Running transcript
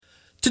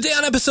Today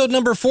on episode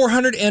number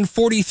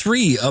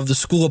 443 of the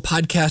School of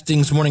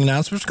Podcasting's Morning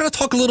Announcements, we're going to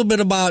talk a little bit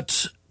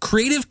about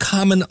Creative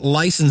Commons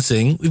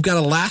licensing. We've got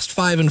a last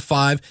 5 and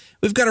 5.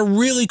 We've got a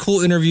really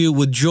cool interview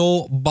with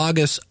Joel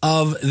Boggess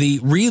of the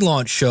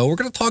Relaunch Show. We're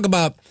going to talk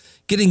about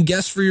getting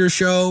guests for your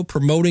show,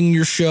 promoting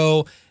your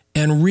show,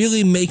 and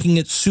really making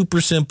it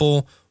super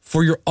simple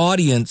for your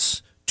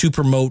audience to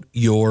promote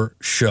your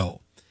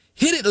show.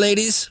 Hit it,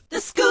 ladies. The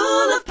School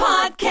of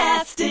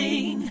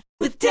Podcasting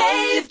with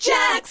Dave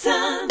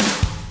Jackson.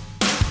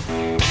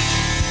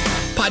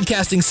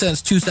 Podcasting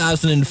since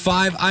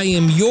 2005. I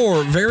am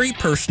your very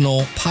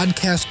personal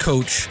podcast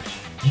coach,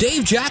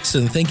 Dave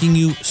Jackson. Thanking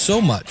you so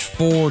much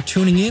for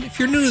tuning in. If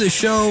you're new to the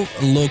show,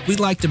 look,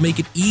 we'd like to make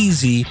it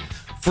easy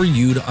for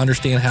you to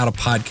understand how to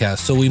podcast.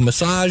 So we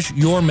massage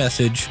your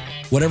message,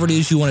 whatever it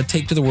is you want to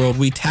take to the world.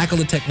 We tackle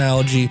the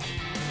technology,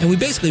 and we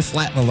basically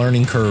flatten the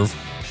learning curve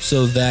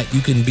so that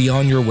you can be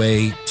on your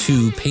way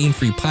to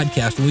pain-free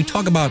podcasting. We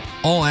talk about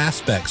all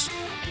aspects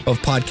of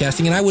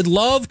podcasting, and I would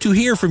love to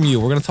hear from you.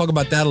 We're going to talk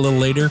about that a little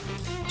later.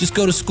 Just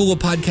go to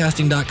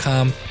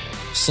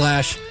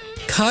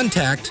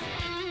schoolofpodcasting.com/contact.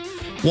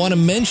 Want to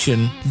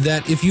mention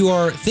that if you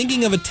are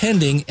thinking of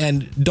attending,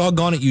 and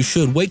doggone it, you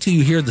should, wait till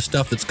you hear the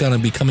stuff that's going to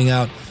be coming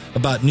out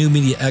about New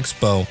Media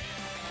Expo.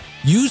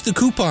 Use the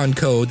coupon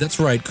code, that's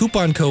right,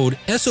 coupon code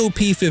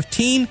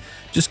SOP15.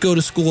 Just go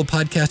to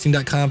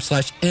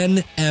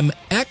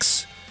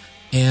schoolofpodcasting.com/NMX.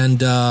 And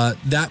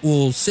that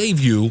will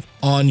save you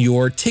on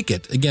your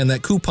ticket. Again,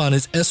 that coupon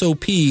is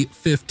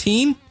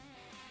SOP15.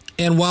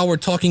 And while we're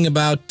talking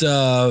about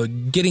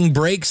getting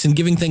breaks and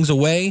giving things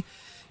away,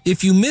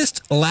 if you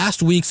missed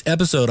last week's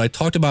episode, I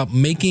talked about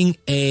making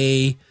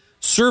a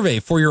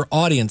survey for your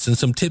audience and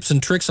some tips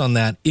and tricks on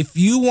that. If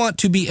you want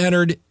to be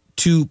entered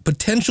to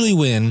potentially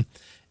win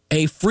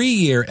a free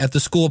year at the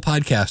School of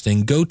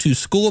Podcasting, go to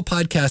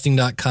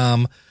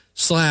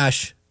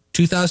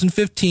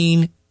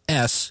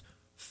schoolofpodcasting.com/2015S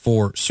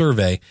for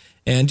survey,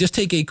 and just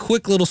take a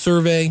quick little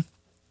survey.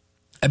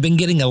 I've been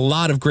getting a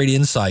lot of great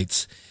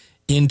insights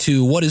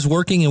into what is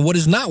working and what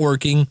is not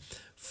working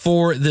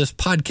for this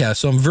podcast.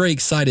 So I'm very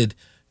excited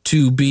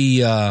to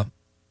be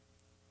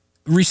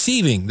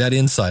receiving that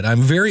insight.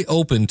 I'm very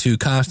open to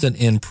constant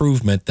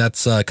improvement.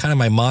 That's kind of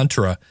my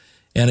mantra.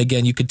 And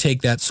again, you could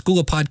take that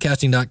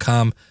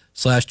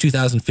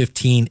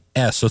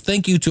schoolofpodcasting.com/2015S. So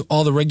thank you to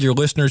all the regular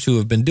listeners who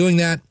have been doing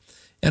that.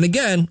 And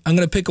again, I'm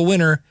going to pick a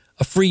winner,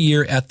 a free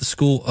year at the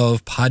School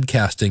of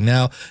Podcasting.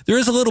 Now, there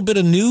is a little bit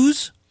of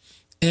news,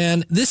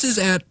 and this is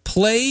at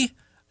play.it.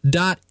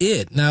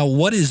 Now,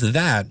 what is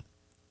that?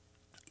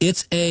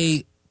 It's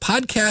a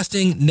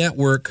podcasting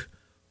network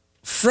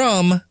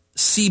from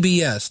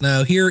CBS.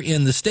 Now, here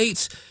in the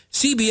States,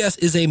 CBS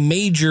is a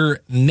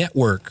major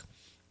network,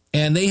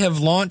 and they have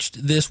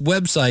launched this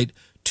website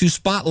to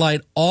spotlight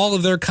all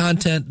of their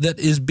content that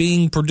is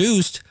being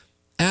produced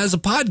as a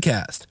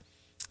podcast.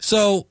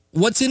 So,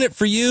 what's in it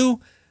for you?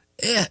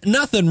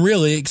 Nothing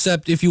really,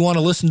 except if you want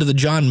to listen to the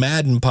John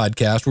Madden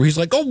podcast where he's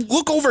like, oh,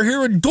 look over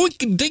here and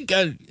doink and dink.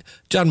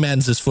 John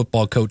Madden's this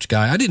football coach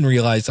guy. I didn't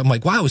realize. I'm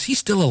like, wow, is he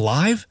still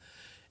alive?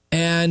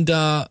 And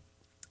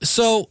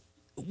so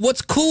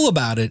what's cool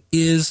about it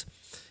is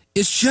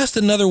it's just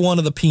another one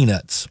of the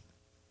Peanuts.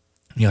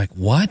 And you're like,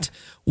 what?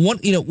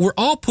 We're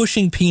all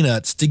pushing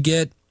Peanuts to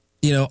get,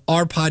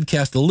 our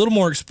podcast a little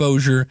more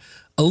exposure,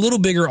 a little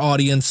bigger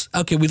audience.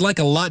 Okay, we'd like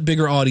a lot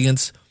bigger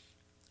audience.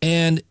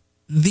 And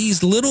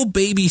these little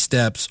baby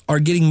steps are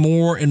getting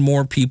more and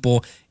more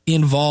people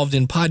involved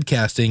in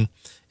podcasting.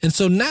 And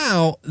so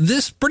now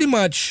this pretty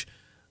much,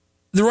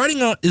 the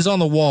writing is on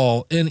the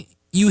wall, and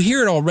you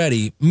hear it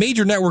already.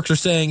 Major networks are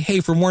saying, hey,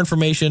 for more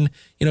information,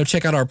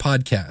 check out our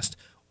podcast.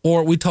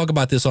 Or we talk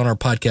about this on our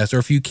podcast. Or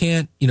if you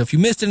can't, if you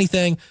missed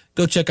anything,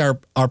 go check our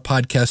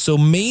podcast. So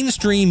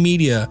mainstream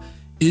media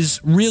is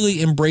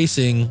really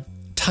embracing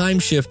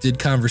time-shifted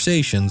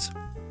conversations.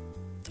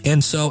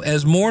 And so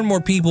as more and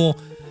more people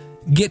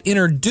get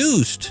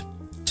introduced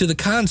to the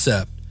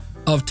concept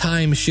of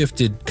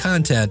time-shifted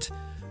content,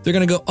 they're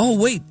going to go, oh,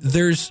 wait,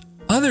 there's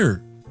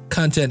other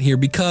content here,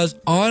 because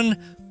on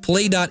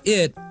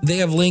play.it, they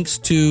have links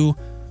to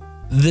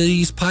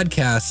these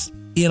podcasts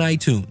in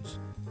iTunes.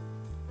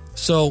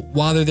 So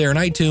while they're there in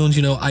iTunes,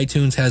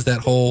 iTunes has that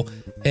whole,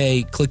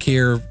 hey, click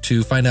here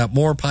to find out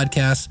more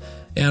podcasts.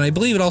 And I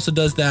believe it also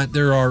does that.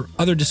 There are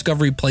other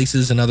discovery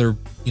places and other,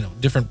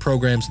 different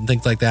programs and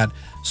things like that.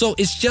 So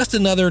it's just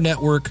another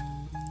network.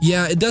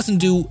 Yeah, it doesn't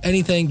do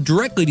anything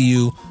directly to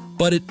you,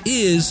 but it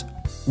is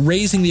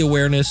raising the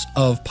awareness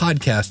of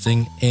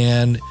podcasting.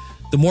 And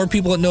the more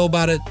people that know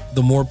about it,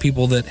 the more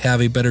people that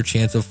have a better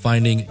chance of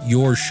finding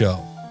your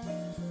show.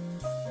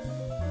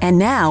 And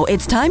now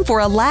it's time for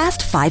a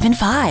last 5 and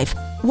 5.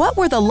 What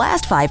were the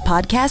last 5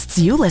 podcasts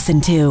you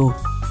listened to?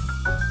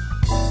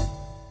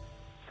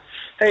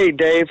 Hey,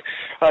 Dave.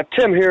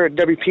 Tim here at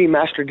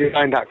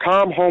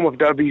WPMasterDesign.com, home of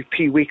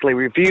WP Weekly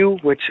Review,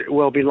 which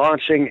will be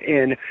launching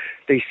in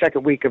the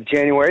second week of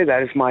January.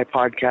 That is my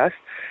podcast.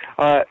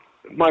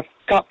 My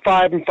top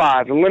 5 and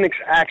 5, the Linux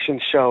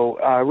Action Show.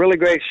 Really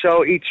great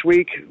show each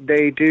week.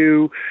 They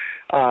do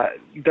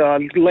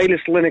the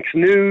latest Linux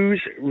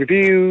news,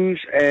 reviews,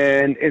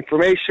 and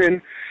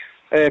information.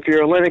 If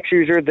you're a Linux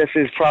user, this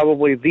is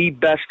probably the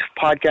best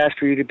podcast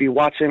for you to be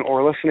watching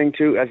or listening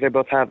to, as they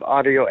both have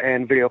audio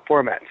and video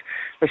formats.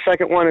 The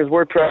second one is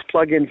WordPress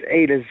Plugins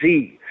A to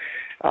Z.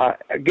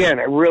 Again,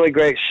 a really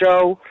great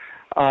show.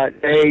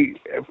 They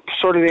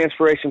sort of the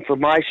inspiration for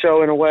my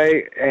show in a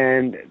way,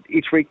 and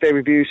each week they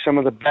review some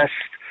of the best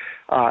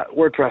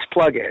WordPress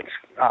plugins.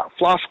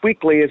 Floss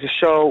Weekly is a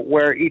show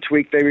where each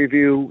week they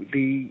review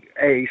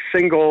a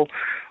single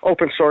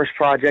open source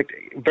project,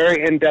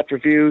 very in-depth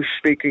reviews,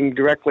 speaking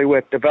directly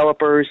with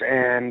developers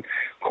and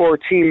core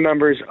team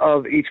members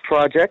of each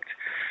project.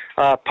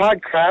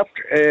 Podcraft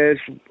is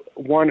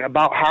one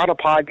about how to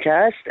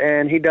podcast,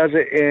 and he does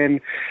it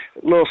in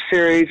a little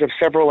series of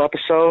several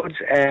episodes,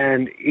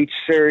 and each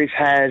series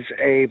has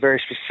a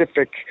very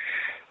specific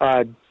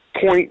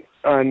point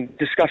and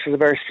discusses a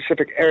very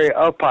specific area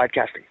of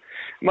podcasting.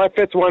 My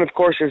fifth one, of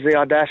course, is the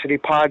Audacity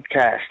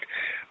podcast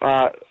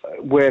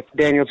with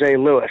Daniel J.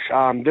 Lewis.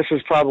 This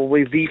is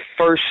probably the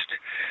first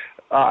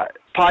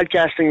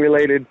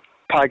podcasting-related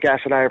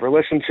podcast that I ever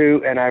listened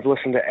to, and I've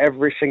listened to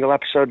every single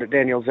episode that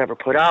Daniel's ever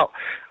put out.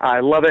 I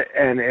love it,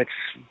 and it's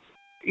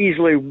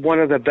easily one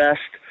of the best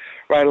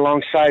right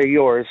alongside of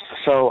yours.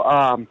 So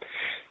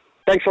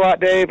thanks a lot,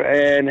 Dave,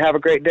 and have a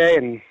great day.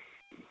 And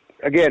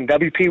again,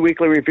 WP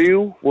Weekly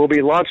Review will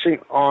be launching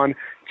on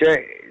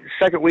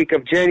second week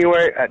of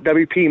January at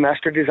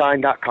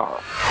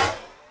WPMasterDesign.com.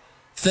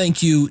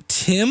 Thank you,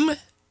 Tim.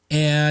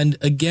 And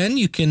again,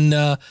 you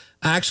can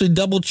actually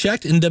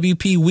double-checked, and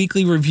WP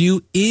Weekly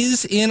Review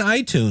is in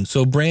iTunes.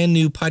 So brand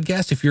new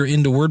podcast. If you're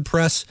into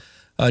WordPress,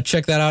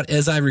 check that out.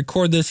 As I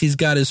record this, he's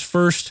got his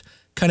first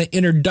kind of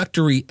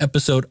introductory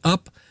episode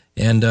up,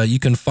 and you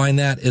can find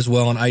that as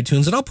well on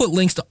iTunes. And I'll put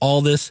links to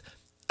all this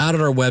out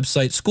at our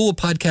website,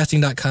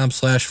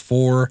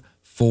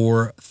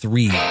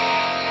 schoolofpodcasting.com/443.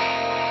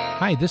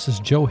 Hi, this is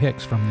Joe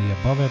Hicks from the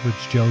Above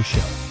Average Joe Show,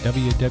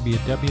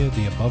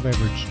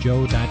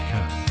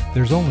 www.theaboveaveragejoe.com.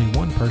 There's only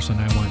one person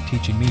I want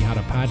teaching me how to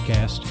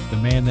podcast, the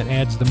man that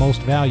adds the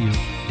most value,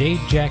 Dave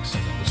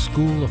Jackson of the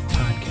School of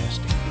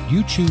Podcasting.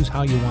 You choose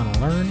how you want to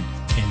learn,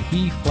 and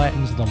he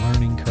flattens the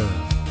learning curve.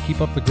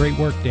 Keep up the great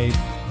work, Dave.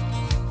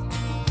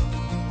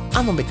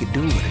 I'm going to make it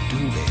do what it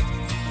do, baby.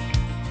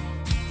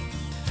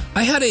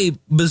 I had a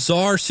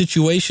bizarre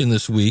situation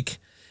this week,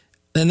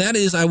 and that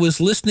is I was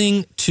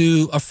listening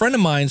to a friend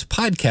of mine's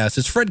podcast.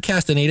 It's Fred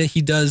Castaneda.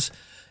 He does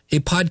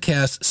a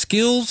podcast,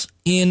 Skills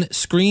in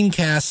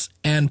Screencasts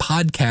and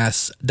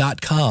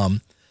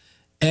Podcasts.com.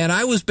 And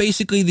I was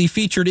basically the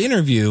featured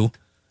interview.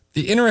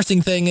 The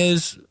interesting thing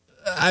is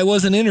I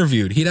wasn't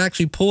interviewed. He'd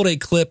actually pulled a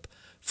clip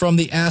from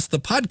the Ask the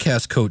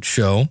Podcast Coach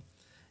show.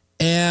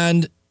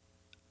 And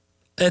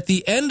at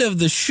the end of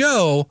the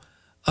show,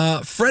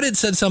 Fred had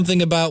said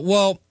something about,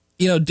 well,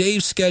 you know,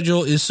 Dave's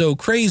schedule is so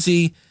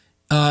crazy.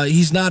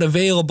 He's not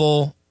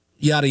available,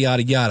 yada,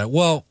 yada, yada.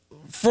 Well,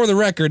 for the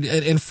record,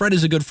 and Fred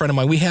is a good friend of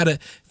mine, we had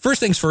first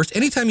things first,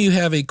 anytime you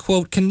have a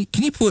quote, can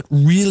you put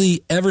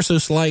really ever so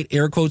slight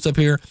air quotes up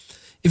here?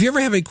 If you ever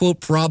have a quote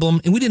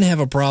problem, and we didn't have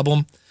a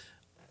problem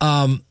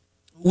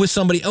with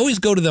somebody, always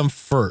go to them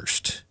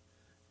first.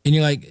 And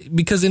you're like,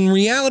 because in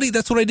reality,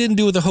 that's what I didn't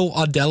do with the whole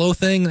Audello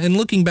thing. And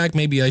looking back,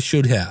 maybe I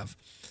should have.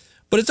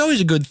 But it's always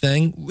a good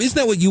thing. Isn't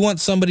that what you want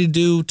somebody to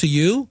do to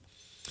you?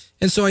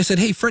 And so I said,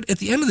 hey, Fred, at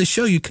the end of the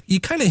show, you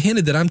kind of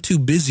hinted that I'm too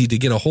busy to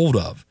get a hold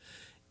of.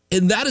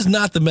 And that is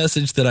not the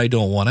message that I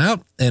don't want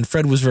out. And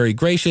Fred was very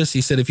gracious.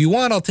 He said, if you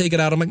want, I'll take it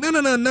out. I'm like, no,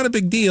 not a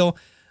big deal.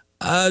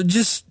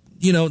 Just,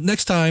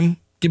 next time,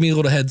 give me a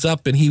little heads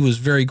up. And he was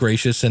very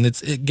gracious. And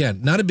it's,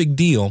 again, not a big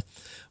deal.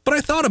 But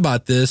I thought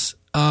about this.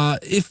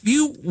 If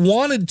you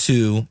wanted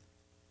to,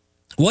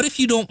 what if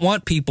you don't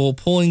want people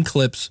pulling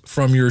clips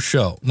from your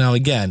show? Now,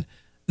 again,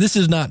 this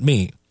is not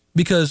me,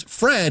 because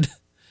Fred's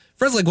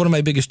like one of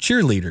my biggest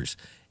cheerleaders,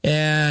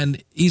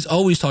 and he's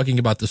always talking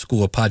about the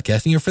School of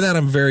Podcasting, and for that,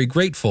 I'm very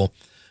grateful.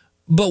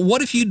 But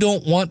what if you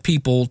don't want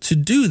people to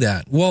do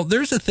that? Well,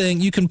 there's a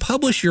thing. You can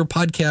publish your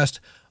podcast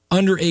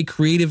under a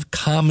Creative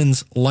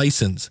Commons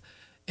license.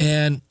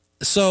 And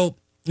so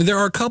there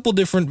are a couple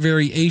different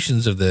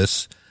variations of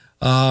this.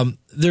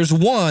 There's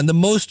one, the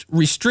most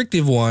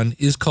restrictive one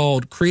is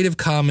called Creative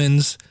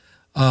Commons,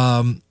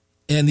 and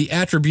the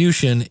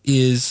attribution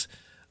is,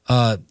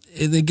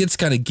 it gets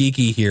kind of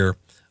geeky here,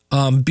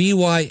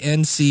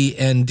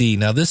 BYNCND.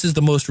 Now, this is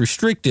the most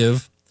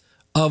restrictive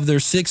of their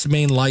 6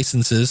 main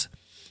licenses,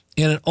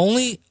 and it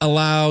only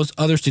allows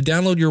others to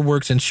download your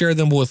works and share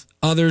them with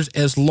others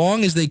as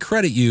long as they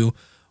credit you,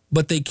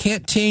 but they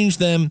can't change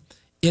them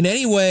in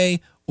any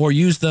way or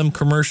use them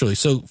commercially.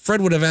 So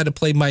Fred would have had to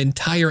play my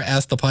entire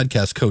Ask the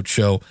Podcast Coach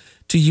show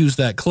to use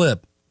that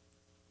clip.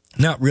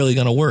 Not really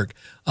going to work.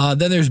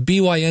 Then there's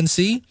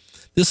BYNC.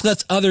 This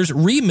lets others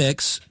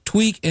remix,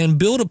 tweak, and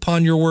build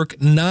upon your work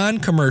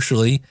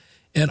non-commercially.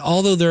 And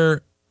although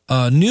their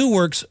new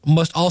works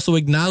must also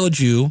acknowledge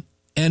you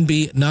and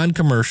be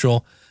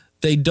non-commercial,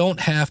 they don't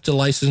have to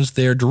license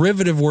their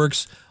derivative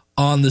works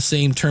on the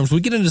same terms.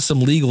 We get into some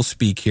legal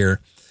speak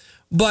here.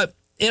 But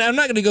and I'm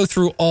not going to go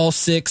through all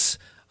 6.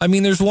 I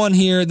mean, there's one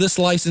here. This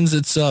license,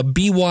 it's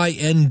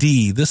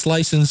BYND. This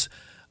license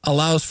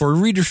allows for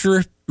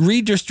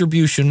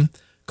redistribution,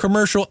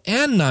 commercial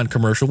and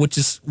non-commercial, which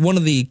is one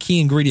of the key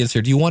ingredients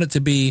here. Do you want it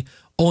to be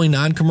only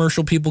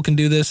non-commercial people can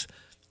do this,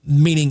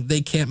 meaning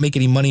they can't make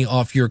any money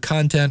off your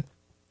content?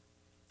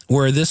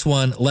 Where this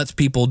one lets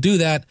people do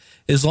that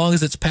as long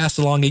as it's passed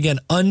along, again,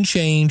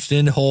 unchanged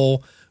in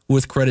whole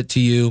with credit to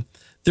you.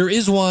 There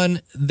is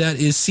one that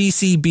is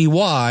CC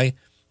BY,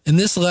 and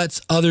this lets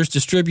others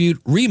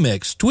distribute,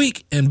 remix,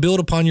 tweak, and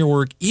build upon your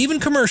work, even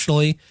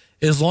commercially,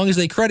 as long as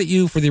they credit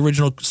you for the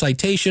original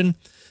citation.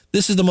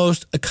 This is the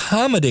most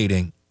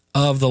accommodating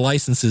of the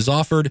licenses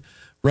offered,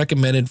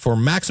 recommended for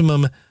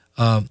maximum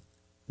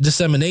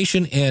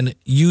dissemination and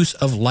use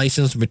of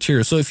licensed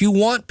material. So if you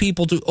want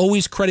people to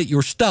always credit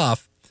your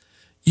stuff,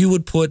 you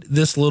would put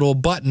this little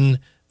button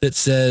that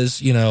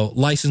says,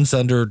 license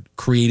under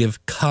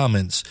Creative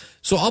Commons.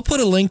 So I'll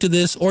put a link to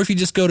this, or if you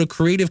just go to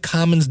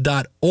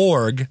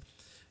creativecommons.org,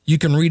 you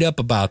can read up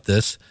about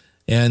this.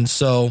 And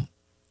so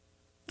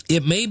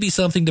it may be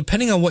something,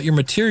 depending on what your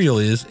material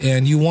is,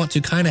 and you want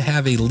to kind of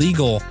have a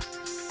legal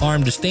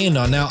arm to stand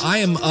on. Now, I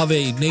am of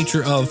a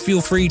nature of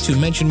feel free to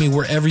mention me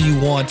wherever you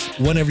want,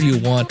 whenever you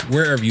want,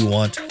 wherever you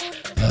want.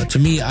 To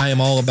me, I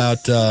am all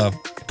about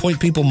point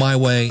people my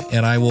way,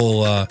 and I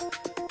will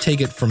take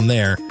it from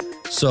there.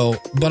 So,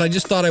 but I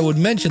just thought I would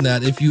mention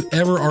that if you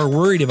ever are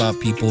worried about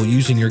people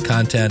using your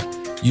content,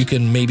 you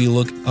can maybe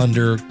look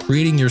under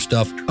creating your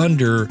stuff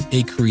under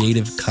a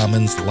Creative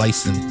Commons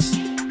license.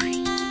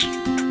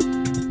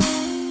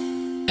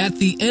 At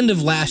the end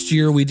of last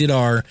year, we did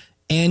our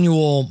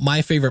annual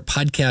My Favorite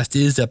Podcast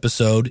Is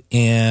episode,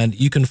 and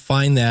you can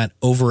find that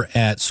over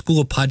at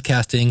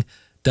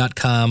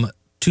schoolofpodcasting.com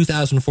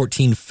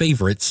 2014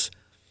 favorites.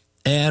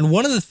 And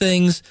one of the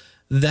things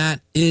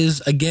that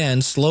is,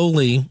 again,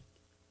 slowly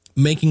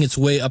making its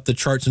way up the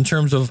charts in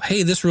terms of,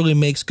 hey, this really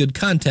makes good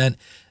content,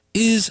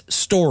 is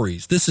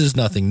stories. This is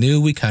nothing new.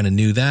 We kind of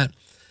knew that.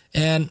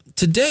 And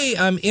today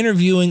I'm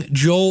interviewing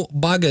Joel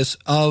Boggess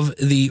of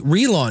the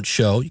Relaunch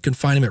Show. You can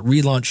find him at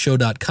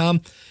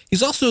relaunchshow.com.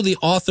 He's also the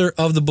author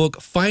of the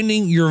book,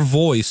 Finding Your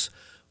Voice.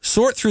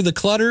 Sort through the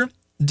clutter,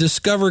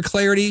 discover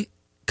clarity,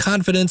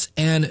 confidence,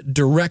 and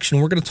direction.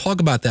 We're going to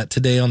talk about that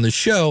today on the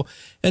show.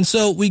 And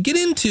so we get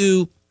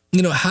into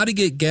how to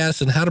get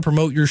guests and how to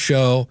promote your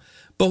show,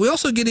 but we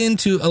also get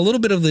into a little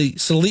bit of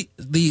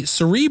the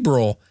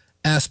cerebral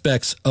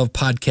aspects of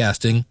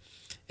podcasting.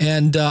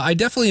 And I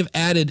definitely have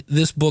added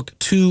this book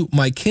to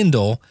my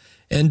Kindle.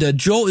 And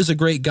Joel is a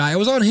great guy. I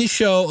was on his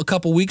show a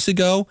couple weeks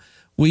ago.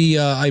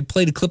 I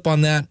played a clip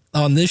on that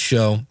on this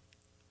show.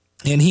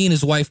 And he and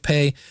his wife,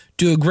 Pay,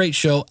 do a great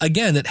show,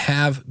 again, that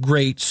have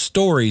great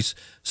stories.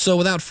 So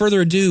without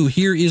further ado,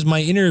 here is my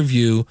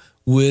interview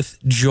with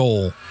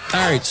Joel.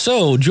 All right,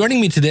 so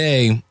joining me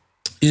today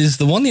is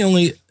the one, the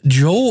only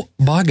Joel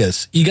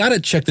Boggess. You got to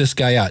check this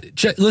guy out.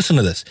 Listen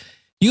to this.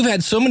 You've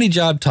had so many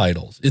job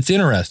titles. It's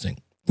interesting,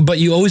 but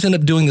you always end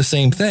up doing the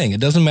same thing. It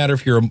doesn't matter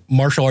if you're a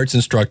martial arts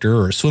instructor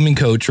or a swimming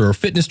coach or a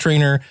fitness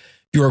trainer,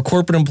 you're a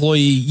corporate employee,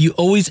 you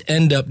always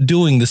end up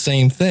doing the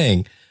same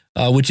thing,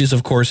 which is,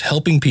 of course,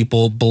 helping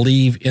people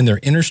believe in their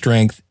inner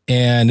strength.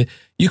 And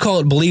you call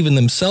it believe in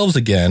themselves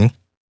again.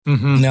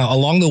 Mm-hmm. Now,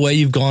 along the way,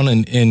 you've gone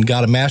and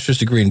got a master's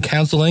degree in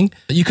counseling.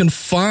 You can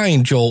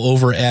find Joel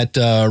over at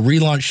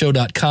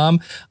relaunchshow.com.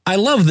 I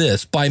love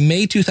this. By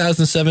May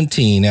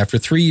 2017, after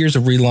 3 years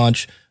of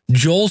Relaunch,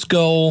 Joel's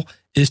goal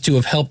is to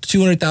have helped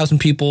 200,000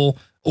 people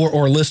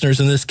or listeners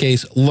in this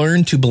case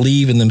learn to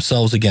believe in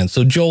themselves again.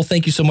 So, Joel,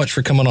 thank you so much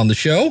for coming on the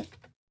show.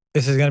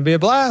 This is going to be a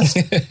blast.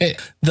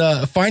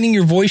 The Finding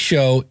Your Voice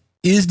show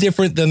is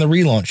different than the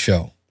Relaunch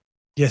show.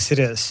 Yes, it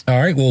is. All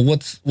right. Well,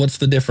 what's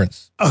the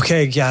difference?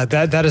 Okay. Yeah,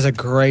 that is a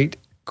great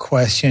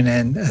question.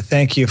 And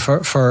thank you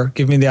for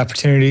giving me the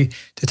opportunity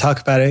to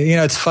talk about it.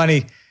 It's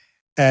funny.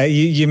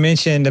 You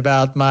mentioned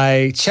about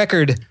my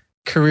checkered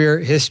career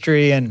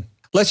history. And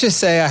let's just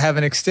say I have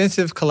an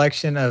extensive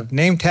collection of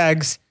name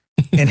tags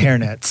and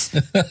hairnets.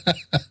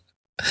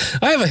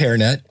 I have a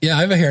hairnet. Yeah,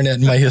 I have a hairnet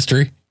in my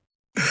history.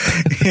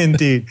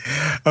 Indeed.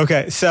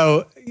 Okay.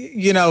 So,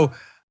 we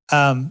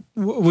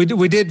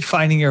did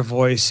Finding Your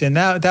Voice, and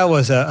that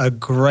was a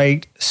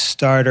great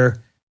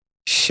starter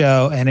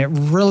show, and it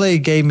really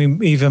gave me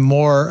even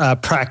more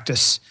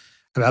practice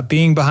about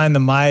being behind the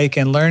mic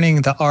and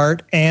learning the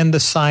art and the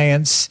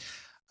science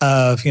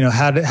of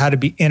how to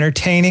be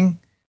entertaining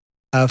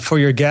for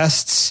your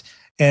guests,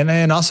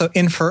 and also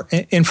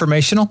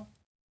informational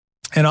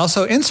and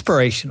also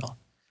inspirational.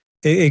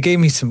 It gave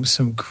me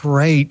some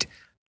great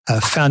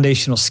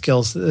foundational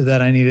skills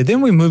that I needed.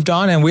 Then we moved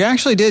on, and we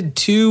actually did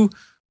 2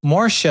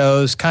 more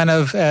shows, kind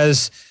of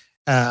as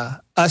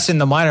us in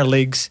the minor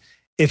leagues,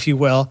 if you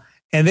will.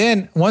 And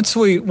then once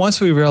we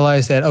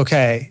realized that,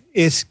 okay,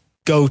 it's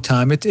go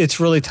time. It's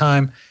really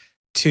time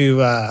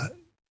to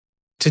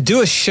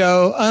do a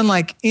show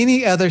unlike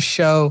any other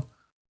show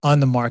on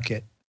the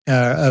market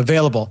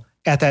available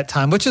at that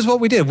time, which is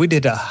what we did. We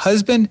did a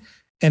husband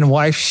and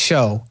wife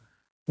show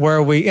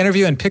where we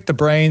interview and pick the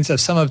brains of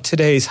some of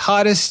today's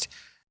hottest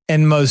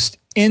and most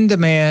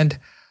in-demand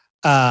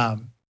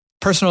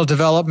personal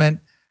development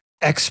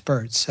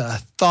experts,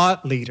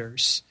 thought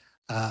leaders,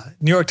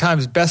 New York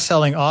Times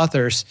best-selling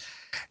authors.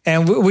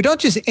 And we don't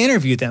just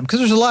interview them, because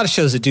there's a lot of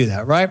shows that do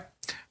that, right?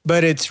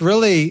 But it's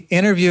really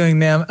interviewing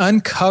them,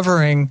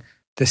 uncovering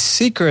the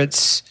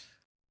secrets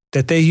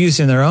that they use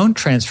in their own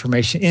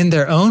transformation, in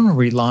their own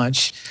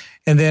relaunch,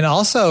 and then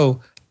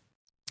also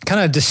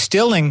kind of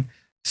distilling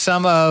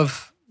some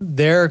of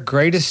their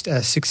greatest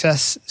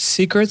success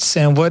secrets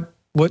and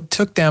what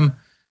took them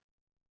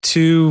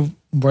to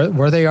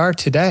where they are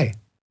today.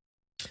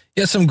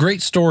 Yeah, some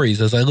great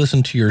stories as I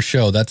listen to your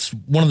show. That's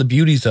one of the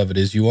beauties of it,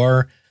 is you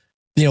are,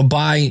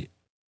 by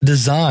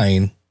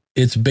design,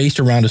 it's based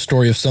around a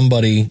story of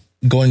somebody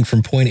going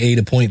from point A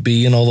to point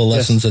B and all the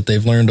lessons that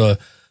they've learned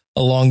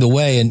along the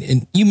way.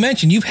 And you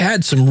mentioned you've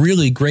had some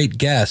really great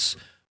guests.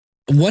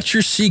 What's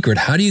your secret?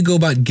 How do you go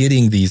about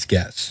getting these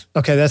guests?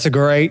 Okay, that's a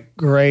great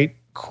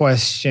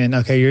question.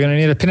 Okay, you're going to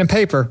need a pen and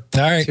paper.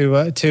 All right.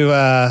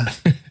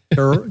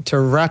 To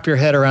wrap your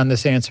head around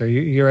this answer.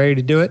 You ready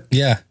to do it?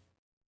 Yeah.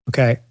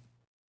 Okay.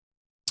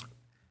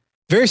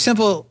 Very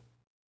simple.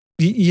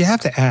 You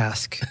have to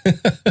ask.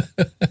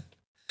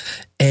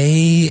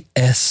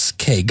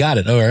 ASK. Got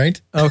it. All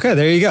right. Okay,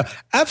 there you go.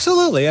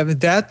 Absolutely. I mean,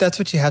 that's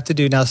what you have to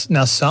do. Now,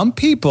 some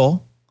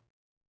people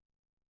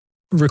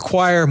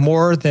require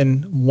more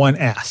than one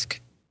ask.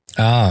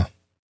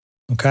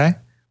 Okay.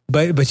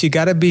 But you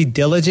got to be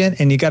diligent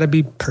and you got to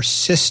be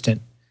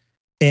persistent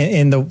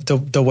in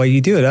the way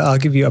you do it. I'll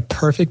give you a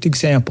perfect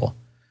example.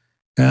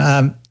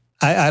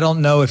 I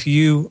don't know if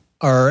you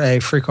are a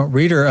frequent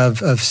reader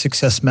of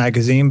Success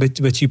Magazine,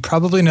 but you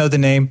probably know the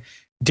name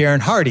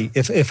Darren Hardy,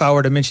 if I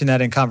were to mention that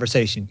in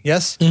conversation.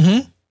 Yes?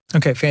 Mm-hmm.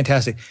 Okay,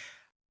 fantastic.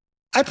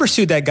 I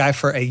pursued that guy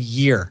for a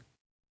year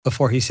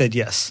before he said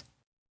yes.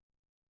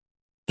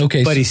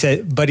 Okay. But he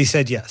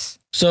said yes.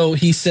 So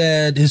he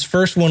said his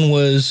first one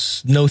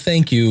was no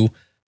thank you.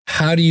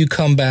 How do you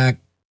come back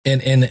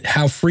and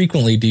how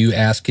frequently do you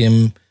ask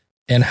him,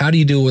 and how do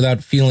you do it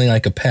without feeling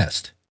like a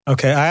pest?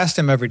 Okay, I asked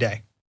him every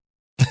day.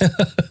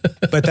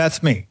 But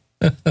that's me.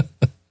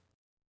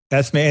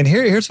 That's me. And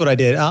here's what I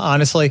did.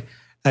 Honestly,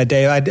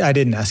 Dave, I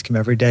didn't ask him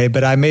every day,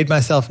 but I made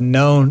myself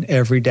known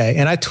every day.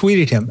 And I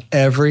tweeted him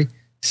every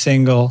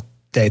single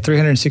day,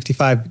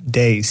 365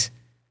 days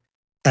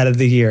out of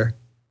the year.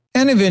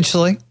 And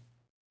eventually,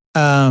 he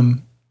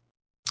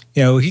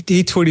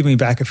tweeted me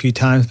back a few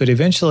times, but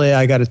eventually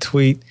I got a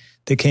tweet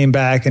that came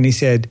back and he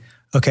said,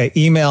 okay,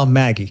 email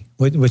Maggie,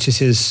 which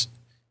is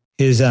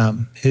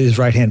his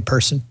right-hand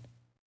person,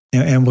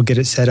 and we'll get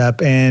it set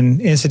up.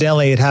 And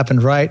incidentally, it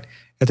happened right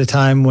at the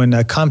time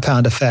when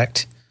Compound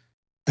Effect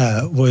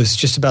was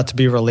just about to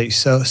be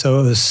released. So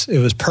it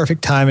was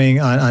perfect timing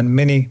on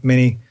many,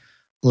 many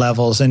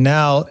levels. And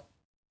now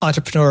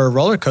Entrepreneur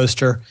Roller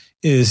Coaster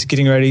is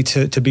getting ready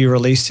to be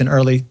released in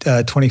early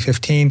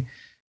 2015.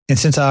 And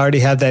since I already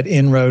have that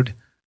inroad,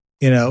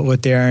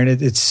 with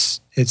Darren,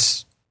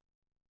 it's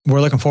we're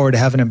looking forward to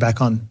having him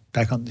back on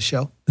the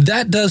show.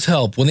 That does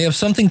help when they have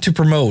something to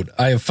promote.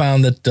 I have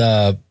found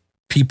that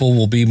people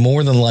will be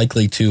more than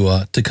likely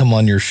to come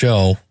on your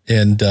show,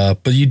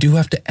 but you do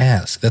have to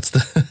ask. That's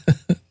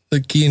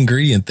the key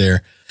ingredient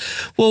there.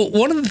 Well,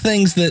 one of the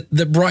things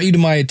that brought you to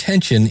my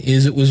attention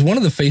is it was one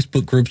of the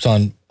Facebook groups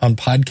on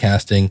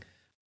podcasting.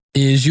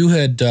 Is you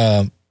had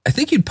I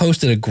think you'd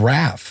posted a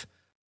graph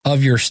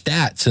of your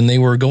stats, and they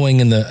were going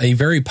in a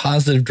very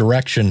positive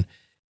direction.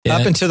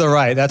 Up and to the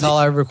right. That's all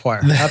I require.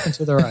 Up and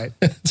to the right.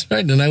 That's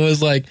right. And I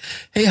was like,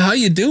 hey, how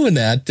you doing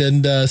that?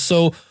 And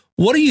so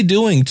what are you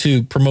doing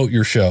to promote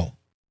your show?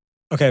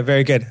 Okay,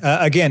 very good.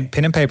 Again,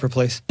 pen and paper,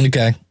 please.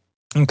 Okay.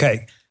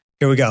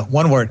 Here we go.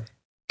 One word: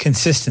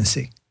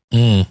 consistency.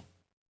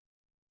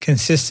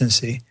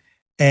 Consistency.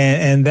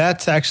 And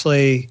that's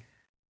actually,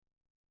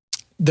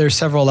 there's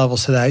several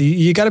levels to that.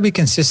 You got to be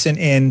consistent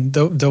in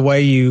the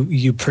way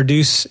you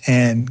produce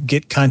and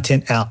get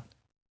content out.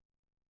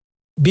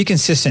 Be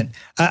consistent.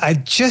 I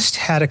just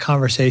had a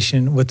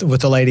conversation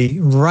with a lady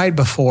right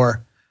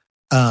before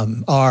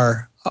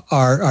our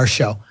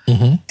show,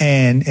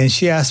 and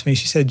she asked me.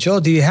 She said,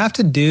 "Joel, do you have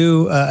to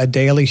do a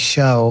daily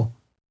show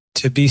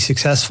to be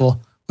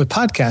successful with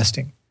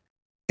podcasting?"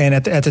 And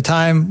at the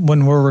time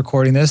when we're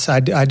recording this, I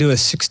do a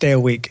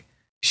 6-day-a-week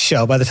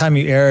show. By the time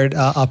you air it,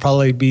 I'll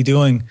probably be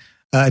doing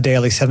a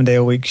daily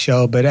 7-day-a-week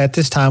show. But at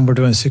this time, we're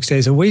doing 6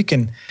 days a week,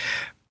 and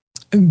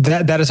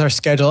that is our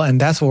schedule,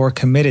 and that's what we're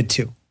committed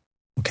to.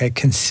 Okay,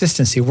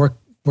 consistency.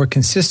 We're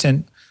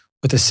consistent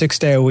with a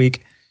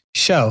 6-day-a-week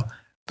show.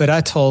 But I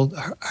told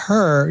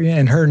her,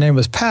 and her name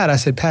was Pat. I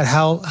said, Pat,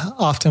 how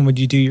often would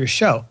you do your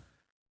show?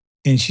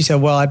 And she said,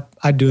 well,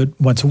 I'd do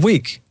it once a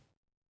week.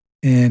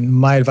 And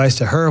my advice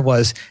to her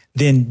was,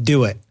 then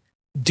do it.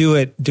 Do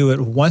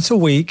it once a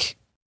week.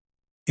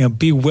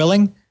 Be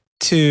willing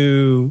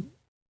to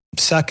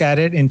suck at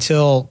it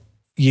until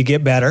you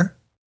get better,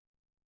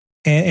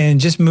 and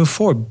just move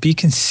forward. Be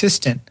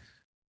consistent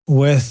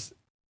with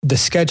the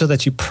schedule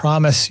that you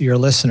promise your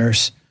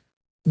listeners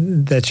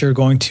that you're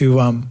going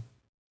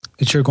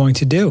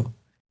to do.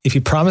 If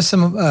you promise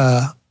them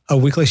a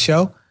weekly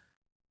show,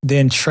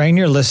 then train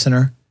your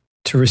listener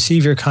to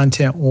receive your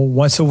content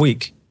once a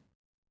week.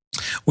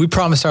 We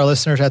promised our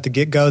listeners at the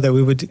get-go that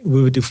we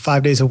would do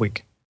 5 days a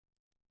week.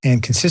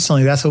 And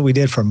consistently, that's what we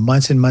did for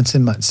months and months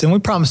and months. And we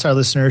promised our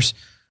listeners,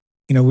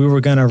 we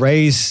were going to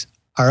raise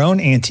our own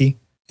ante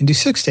and do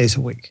 6 days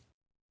a week,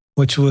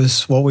 which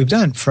was what we've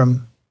done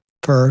for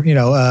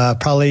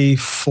probably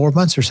 4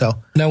 months or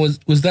so. Now,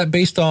 was that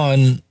based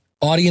on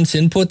audience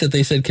input that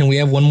they said, can we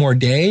have one more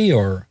day,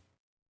 or?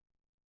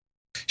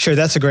 Sure,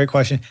 that's a great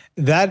question.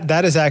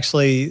 That is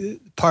actually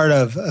part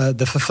of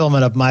the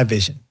fulfillment of my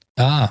vision.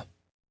 Ah,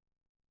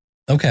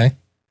 okay.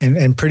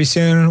 And pretty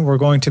soon we're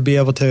going to be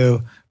able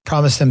to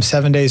promise them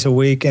 7 days a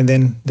week, and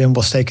then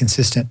we'll stay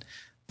consistent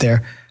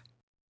there.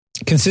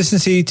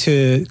 Consistency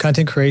to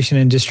content creation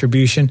and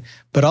distribution,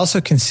 but also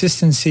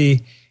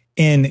consistency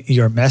in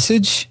your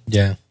message.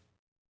 Yeah.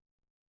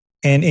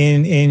 And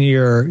in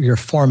your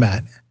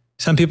format.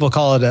 Some people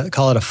call it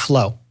a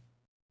flow.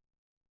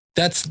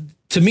 That's,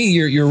 to me,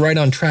 you're right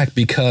on track,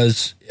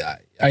 because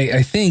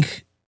I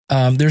think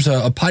there's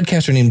a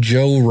podcaster named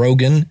Joe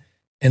Rogan,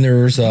 and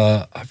there's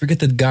I forget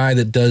the guy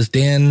that does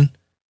Dan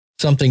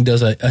something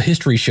does a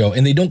history show,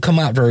 and they don't come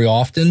out very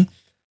often,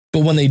 but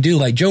when they do,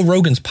 like Joe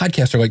Rogan's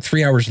podcasts are like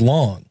 3 hours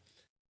long,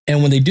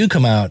 and when they do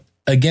come out,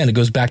 again, it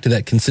goes back to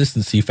that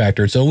consistency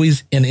factor. It's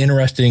always an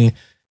interesting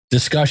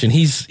discussion.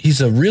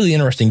 He's a really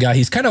interesting guy.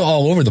 He's kind of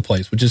all over the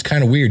place, which is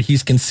kind of weird.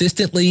 He's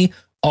consistently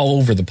all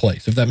over the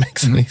place, if that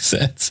makes any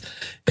sense.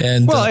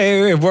 And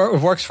it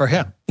works for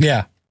him.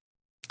 Yeah.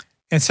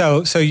 And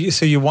so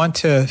you want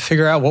to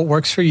figure out what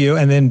works for you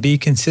and then be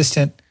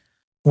consistent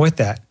with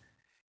that.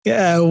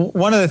 Yeah.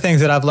 One of the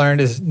things that I've learned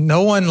is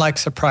no one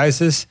likes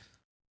surprises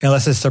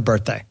unless it's their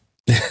birthday.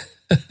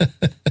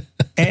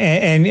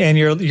 and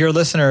your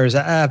listeners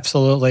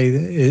absolutely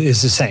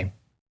is the same.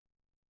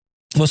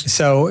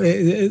 So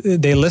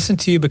they listen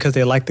to you because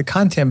they like the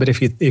content, but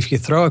if you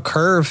throw a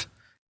curve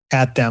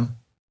at them,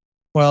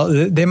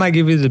 well, they might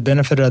give you the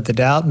benefit of the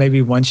doubt,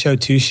 maybe one show,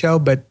 two show,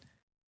 but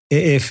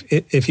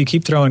if you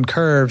keep throwing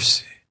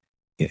curves,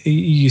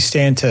 you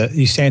stand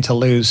to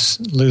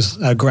lose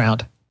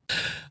ground.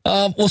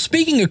 Well,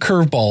 speaking of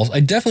curveballs,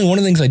 one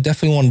of the things I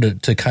definitely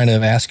wanted to kind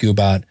of ask you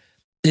about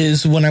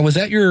is when I was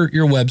at your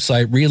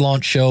website,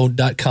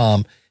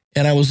 relaunchshow.com,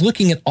 and I was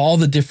looking at all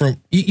the different,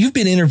 you've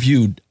been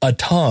interviewed a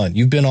ton.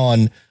 You've been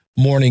on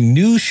morning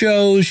news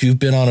shows. You've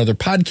been on other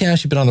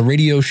podcasts. You've been on the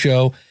radio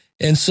show.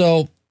 And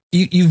so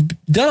you've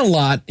done a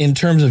lot in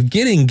terms of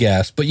getting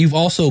guests, but you've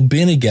also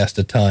been a guest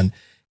a ton.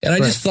 And I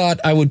just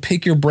thought I would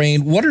pick your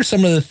brain. What are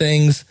some of the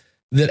things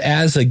that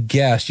as a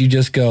guest, you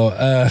just go,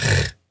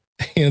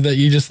 that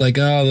you just like,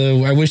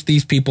 I wish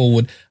these people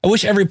would, I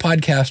wish every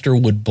podcaster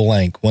would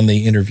blank when they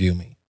interview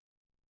me.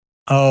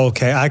 Oh,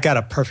 okay. I got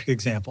a perfect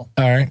example.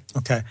 All right.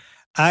 Okay.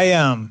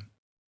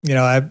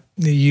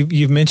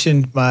 You've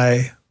mentioned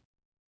my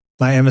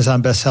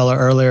Amazon bestseller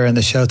earlier in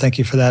the show. Thank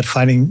you for that.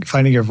 Finding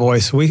Your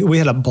Voice. We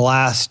had a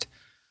blast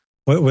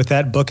with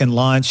that book and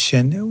launch,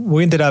 and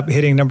we ended up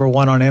hitting number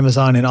one on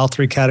Amazon in all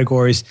three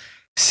categories,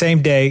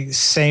 same day,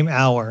 same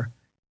hour.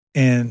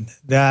 And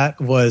that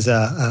was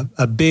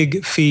a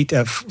big feat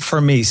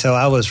for me. So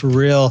I was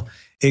real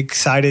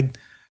excited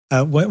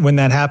when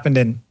that happened.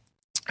 And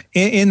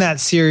in that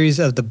series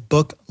of the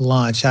book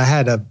launch, I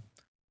had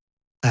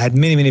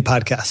many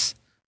podcasts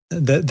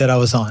that I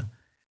was on.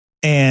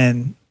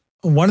 And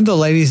one of the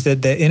ladies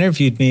that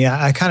interviewed me,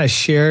 I kind of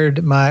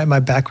shared my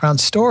background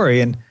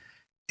story, and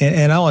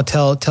I won't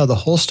tell the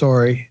whole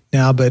story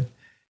now, but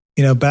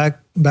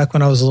back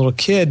when I was a little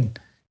kid,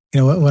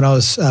 when I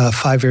was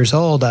 5 years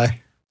old, I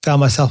found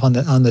myself on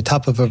the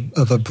top of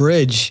a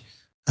bridge,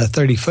 a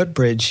 30-foot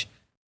bridge,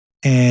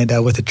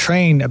 and with a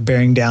train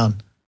bearing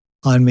down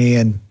on me.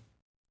 And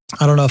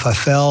I don't know if I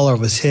fell or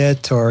was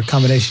hit or a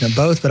combination of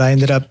both, but I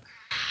ended up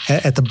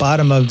at the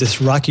bottom of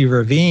this rocky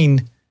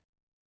ravine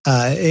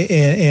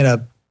in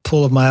a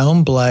pool of my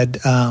own blood,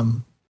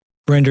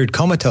 rendered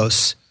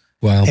comatose.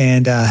 Wow.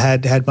 And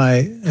had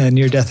my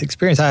near-death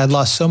experience. I had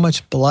lost so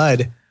much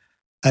blood,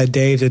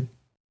 Dave, that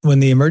when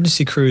the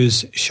emergency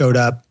crews showed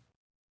up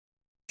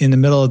in the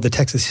middle of the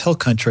Texas Hill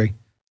Country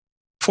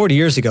 40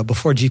 years ago,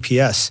 before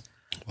GPS,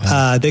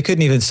 wow. They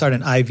couldn't even start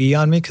an IV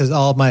on me because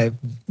all my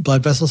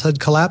blood vessels had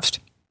collapsed.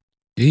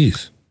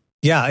 Jeez.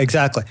 Yeah,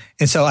 exactly.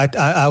 And so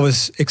I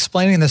was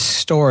explaining this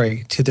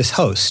story to this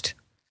host.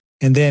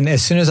 And then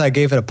as soon as I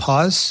gave it a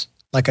pause,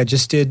 like I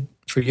just did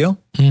for you,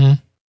 mm-hmm.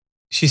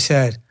 She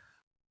said,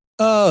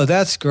 "Oh,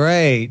 that's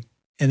great."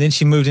 And then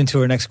she moved into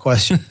her next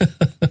question.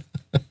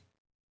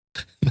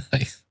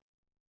 Nice.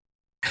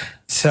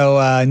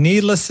 So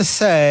needless to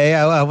say,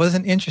 I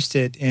wasn't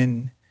interested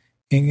in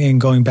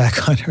going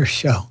back on her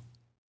show.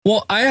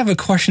 Well, I have a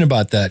question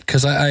about that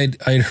because I'd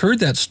heard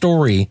that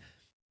story.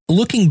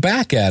 Looking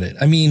back at it,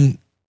 I mean,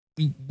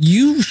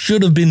 you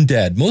should have been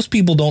dead. Most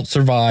people don't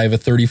survive a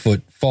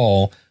 30-foot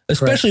fall,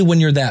 especially Correct. When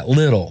you're that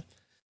little.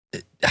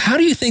 How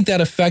do you think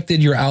that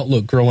affected your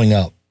outlook growing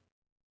up?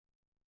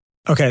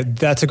 Okay,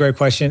 that's a great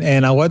question.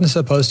 And I wasn't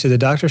supposed to. The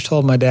doctors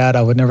told my dad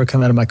I would never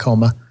come out of my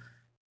coma.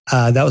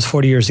 That was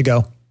 40 years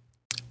ago.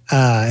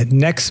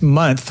 Next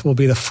month will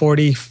be the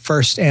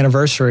 41st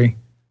anniversary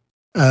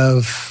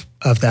of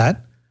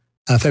that,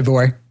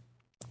 February.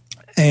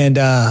 And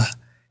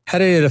how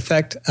did it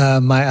affect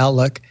my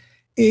outlook?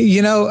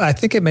 I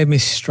think it made me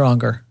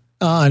stronger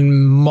on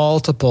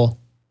multiple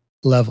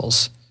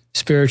levels,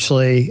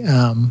 spiritually,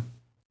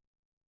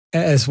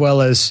 as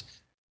well as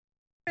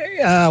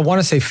I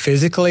want to say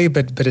physically,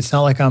 but it's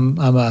not like I'm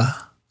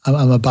a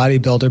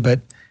bodybuilder,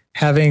 but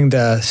having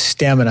the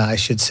stamina, I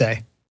should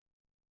say,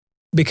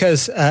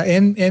 because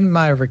in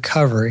my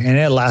recovery, and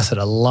it lasted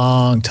a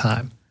long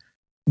time,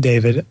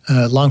 David,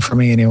 long for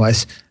me,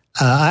 anyways.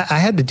 I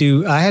had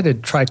to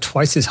try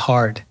twice as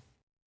hard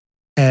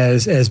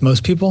as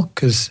most people,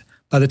 because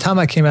by the time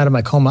I came out of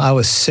my coma, I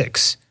was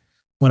 6.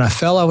 When I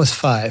fell, I was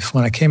 5.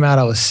 When I came out,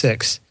 I was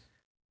 6,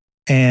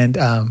 and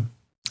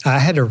I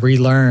had to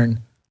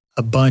relearn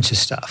a bunch of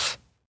stuff,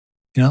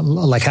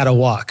 like how to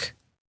walk,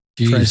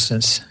 for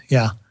instance.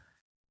 Yeah.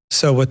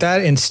 So what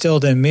that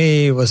instilled in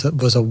me was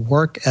a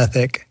work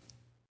ethic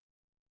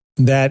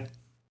that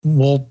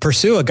will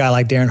pursue a guy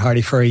like Darren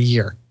Hardy for a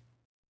year.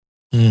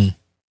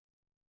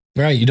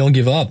 Right. You don't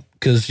give up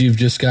because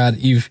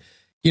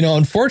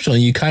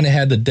unfortunately you kind of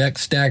had the deck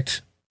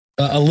stacked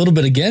a little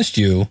bit against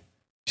you.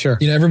 Sure.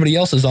 Everybody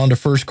else is on to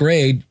first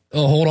grade.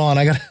 Oh, hold on.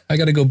 I got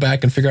to go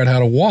back and figure out how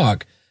to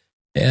walk.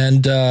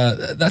 And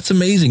that's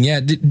amazing.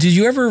 Yeah. Did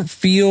you ever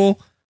feel,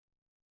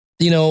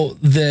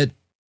 that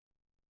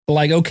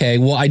like, okay,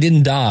 well, I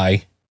didn't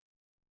die.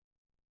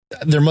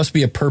 There must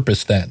be a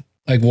purpose then.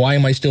 Like, why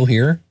am I still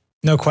here?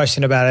 No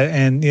question about it.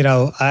 And,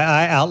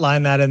 I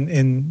outline that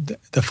in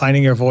the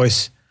Finding Your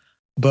Voice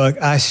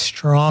book. I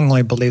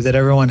strongly believe that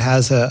everyone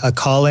has a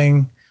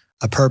calling,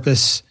 a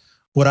purpose,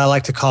 what I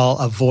like to call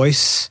a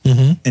voice,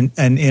 an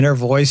inner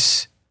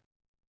voice.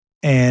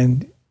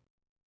 And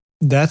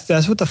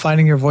that's what the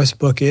Finding Your Voice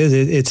book is.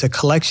 It's a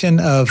collection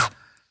of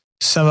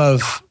some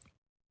of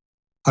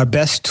our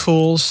best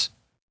tools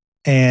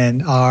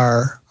and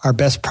our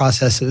best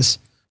processes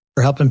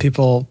for helping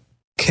people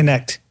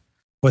connect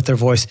with their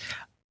voice.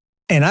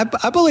 And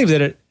I believe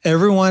that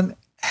everyone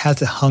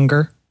has a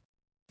hunger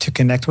to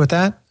connect with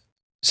that.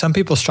 Some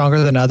people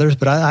stronger than others,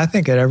 but I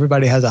think that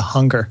everybody has a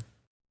hunger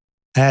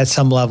at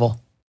some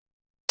level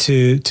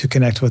to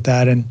connect with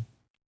that. And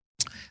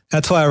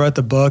that's why I wrote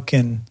the book.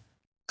 And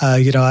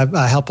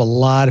I help a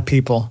lot of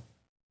people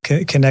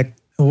connect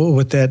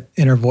with that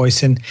inner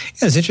voice. And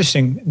it's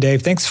interesting,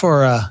 Dave. Thanks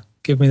for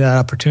giving me that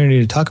opportunity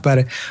to talk about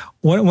it.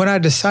 When I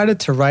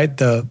decided to write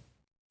the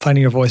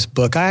Finding Your Voice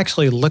book, I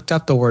actually looked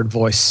up the word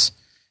voice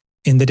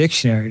in the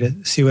dictionary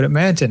to see what it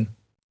meant. And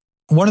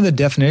one of the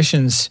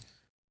definitions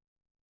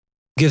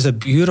gives a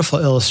beautiful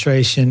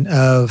illustration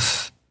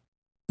of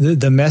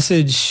the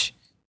message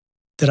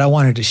that I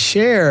wanted to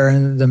share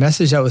and the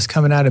message that was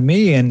coming out of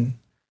me. And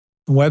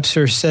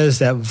Webster says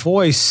that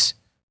voice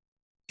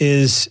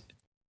is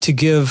to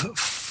give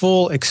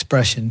full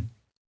expression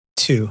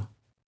to.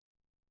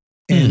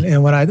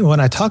 And when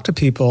I talk to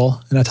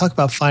people and I talk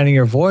about finding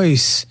your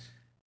voice,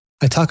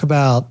 I talk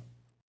about,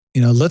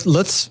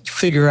 let's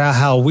figure out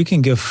how we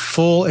can give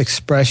full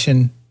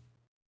expression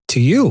to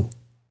you.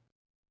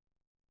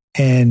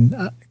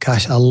 And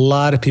gosh, a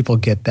lot of people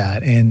get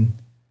that. And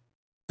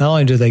not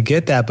only do they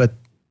get that, but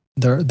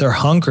they're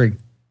hungry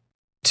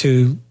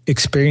to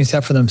experience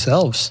that for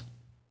themselves.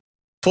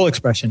 Full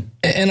expression.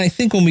 And I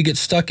think when we get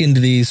stuck into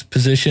these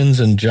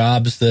positions and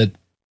jobs that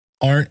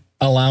aren't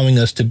allowing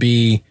us to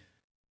be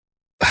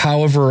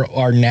however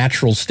our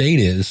natural state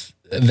is,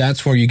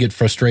 that's where you get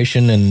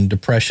frustration and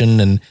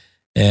depression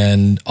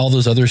and all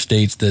those other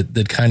states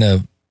that kind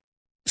of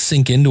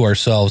sink into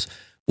ourselves.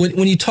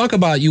 When you talk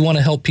about you want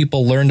to help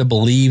people learn to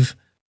believe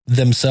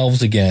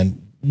themselves again,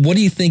 what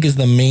do you think is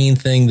the main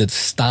thing that's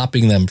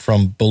stopping them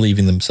from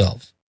believing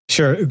themselves?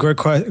 Sure.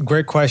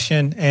 Great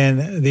question.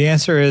 And the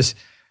answer is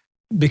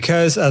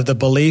because of the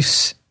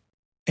beliefs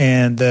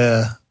and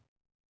the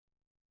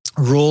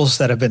rules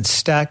that have been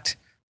stacked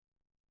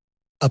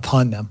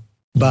upon them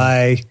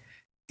by,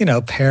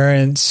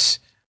 parents,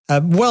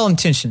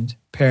 well-intentioned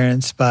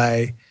parents,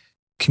 by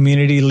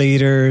community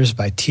leaders,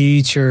 by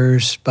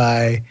teachers,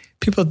 by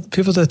people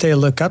that they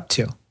look up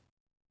to.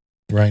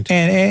 Right.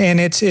 And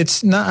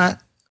it's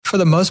not, for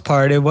the most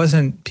part, it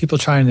wasn't people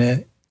trying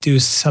to do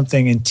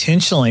something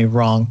intentionally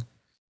wrong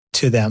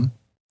to them.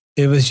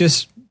 It was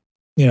just,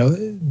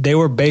 they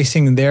were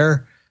basing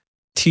their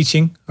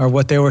teaching or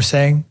what they were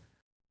saying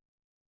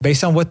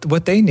based on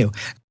what they knew.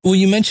 Well,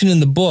 you mentioned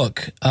in the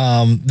book,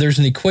 there's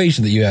an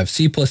equation that you have,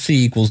 C plus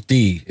C equals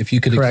D. If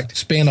you could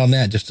expand on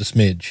that just a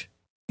smidge.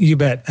 You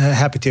bet.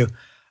 Happy to.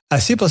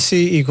 C plus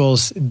C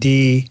equals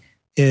D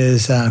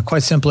is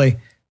quite simply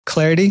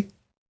clarity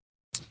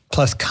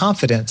plus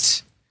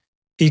confidence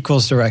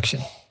equals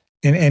direction.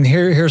 And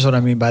here's what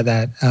I mean by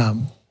that.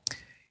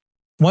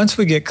 Once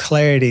we get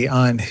clarity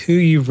on who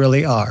you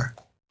really are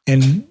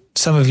and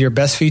some of your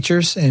best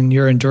features and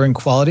your enduring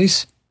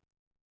qualities,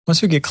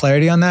 once we get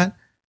clarity on that,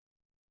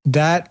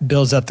 that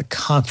builds up the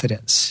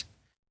confidence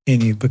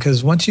in you,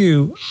 because once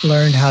you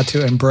learn how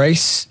to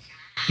embrace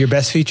your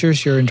best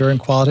features, your enduring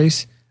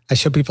qualities, I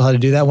show people how to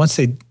do that. Once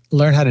they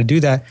learn how to do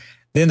that,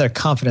 then their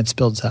confidence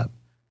builds up.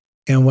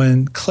 And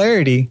when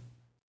clarity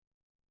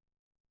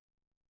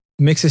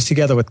mixes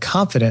together with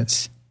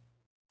confidence,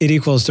 it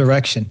equals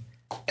direction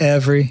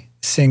every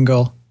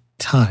single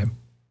time.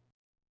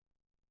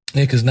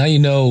 Yeah, because now you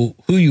know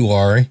who you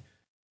are,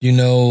 you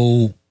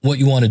know what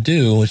you want to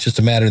do. It's just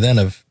a matter then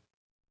of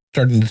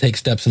starting to take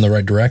steps in the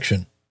right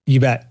direction. You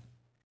bet.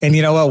 And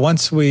you know what?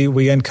 Once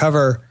we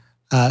uncover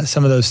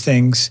some of those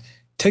things,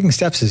 taking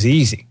steps is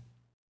easy.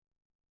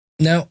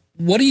 Now,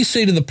 what do you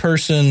say to the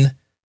person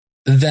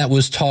that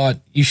was taught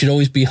you should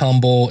always be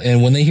humble,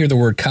 and when they hear the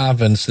word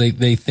confidence,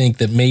 they think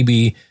that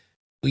maybe,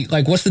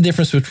 like, what's the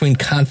difference between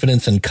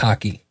confidence and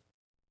cocky?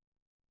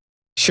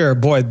 Sure.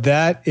 Boy,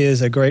 that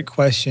is a great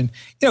question.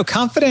 You know,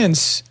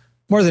 confidence,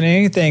 more than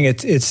anything,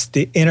 it's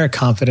the inner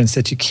confidence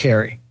that you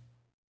carry.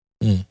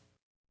 Mm.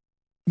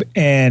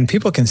 And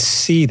people can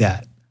see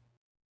that.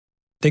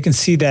 They can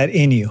see that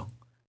in you.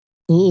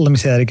 Let me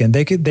say that again.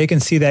 They can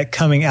see that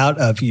coming out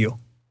of you.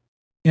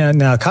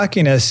 Now,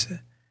 cockiness,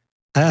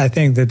 I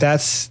think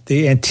that's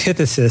the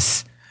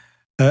antithesis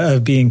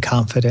of being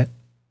confident.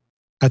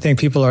 I think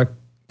people are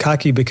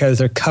cocky because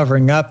they're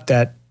covering up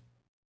that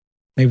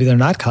maybe they're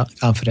not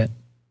confident.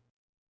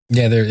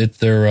 Yeah,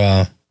 they're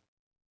I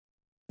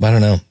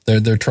don't know.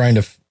 They're trying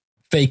to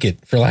fake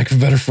it, for lack of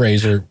a better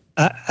phrase. Or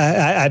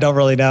I don't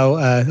really know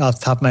off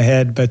the top of my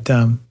head, but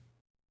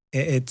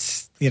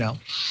it's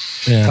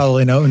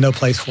probably no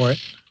place for it.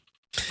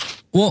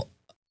 Well,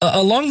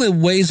 along the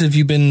ways have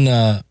you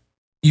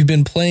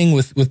been playing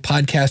with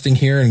podcasting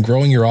here and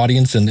growing your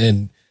audience,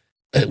 and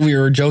we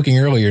were joking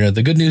earlier.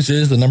 The good news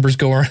is the numbers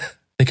go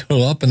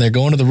up and they're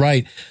going to the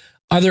right.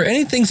 Are there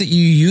any things that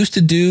you used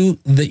to do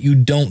that you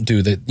don't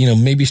do, that,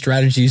 maybe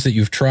strategies that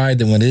you've tried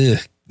that went,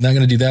 not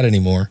going to do that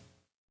anymore?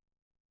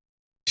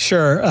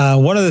 Sure.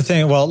 One of the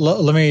things,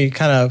 let me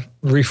kind of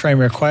reframe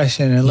your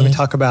question and let me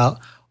talk about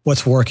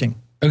what's working.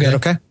 Okay. Is that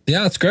okay?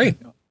 Yeah, that's great.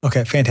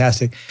 Okay,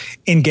 fantastic.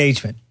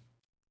 Engagement.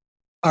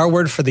 Our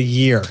word for the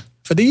year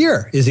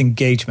is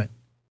engagement.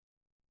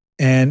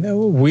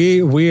 And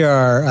we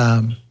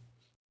are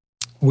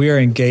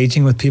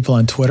engaging with people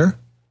on Twitter,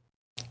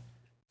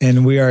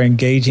 and we are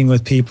engaging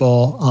with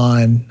people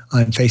on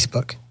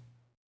Facebook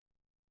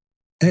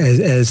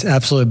as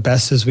absolute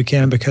best as we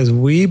can, because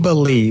we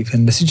believe,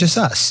 and this is just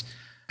us,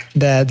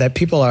 that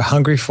people are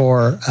hungry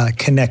for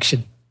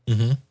connection,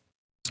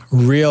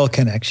 real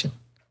connection.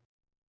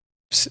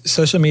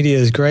 Social media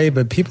is great,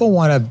 but people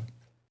want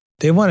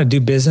to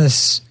do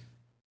business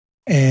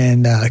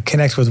and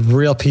connect with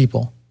real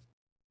people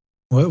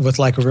with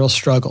like real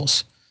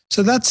struggles.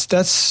 So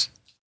that's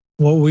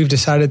what we've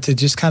decided to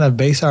just kind of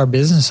base our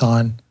business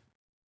on,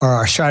 or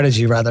our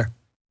strategy rather,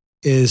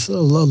 is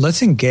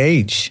let's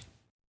engage.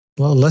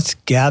 Well, let's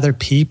gather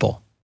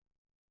people,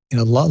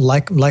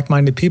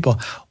 like-minded people.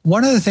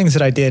 One of the things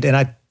that I did, and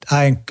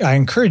I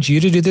encourage you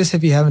to do this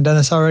if you haven't done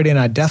this already, and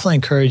I definitely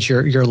encourage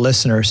your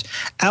listeners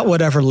at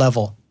whatever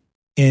level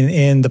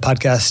in the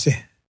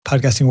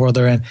podcasting world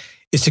they're in,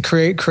 is to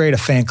create a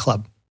fan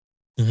club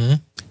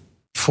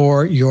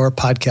for your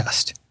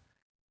podcast.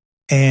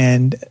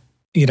 And,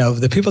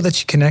 the people that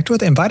you connect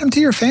with, invite them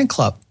to your fan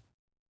club.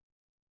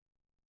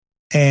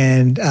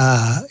 And,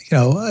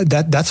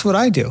 that's what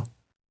I do.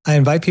 I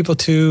invite people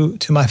to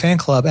my fan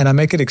club, and I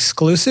make it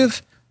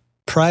exclusive,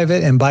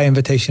 private, and by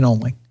invitation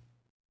only.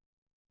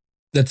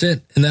 That's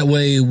it. And that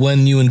way,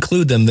 when you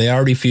include them, they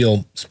already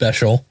feel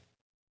special.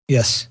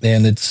 Yes.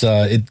 And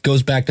it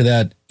goes back to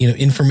that,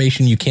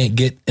 information you can't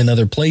get in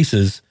other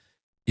places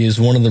is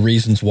one of the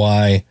reasons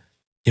why,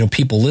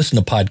 people listen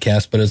to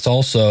podcasts, but it's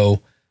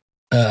also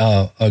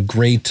a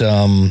great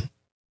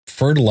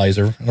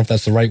fertilizer. I don't know if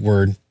that's the right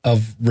word,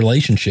 of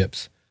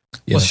relationships.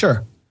 Well,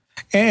 sure.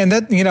 And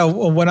that,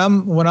 when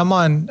I'm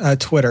on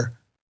Twitter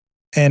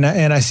and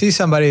I see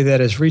somebody that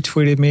has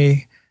retweeted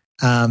me,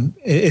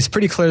 it's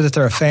pretty clear that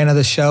they're a fan of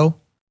the show,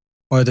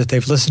 or that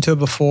they've listened to it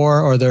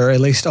before, or they're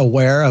at least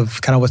aware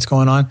of kind of what's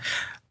going on.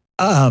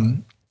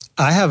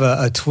 I have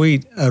a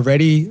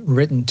ready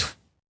written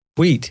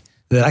tweet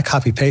that I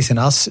copy paste, and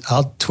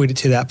I'll tweet it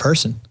to that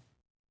person.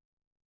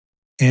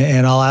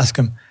 And I'll ask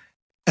them,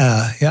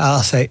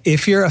 I'll say,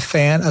 if you're a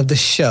fan of the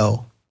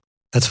show,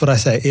 that's what I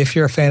say. If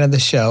you're a fan of the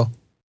show,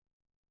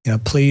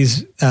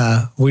 please,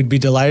 we'd be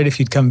delighted if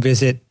you'd come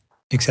visit,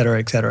 et cetera,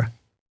 et cetera.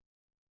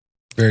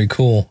 Very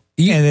cool.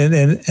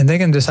 And they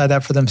can decide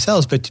that for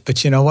themselves.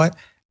 But you know what?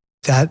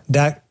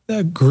 That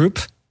group,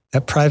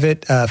 that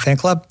private fan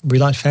club,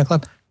 Relaunch Fan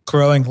Club,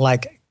 growing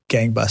like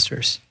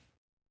gangbusters.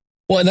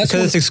 Well, and that's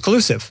because it's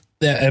exclusive.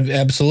 Yeah,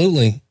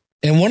 absolutely.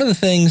 And one of the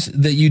things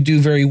that you do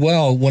very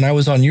well when I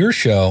was on your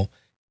show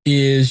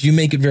is you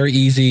make it very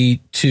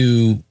easy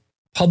to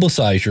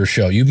publicize your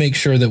show. You make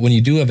sure that when you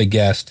do have a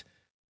guest,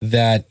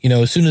 that,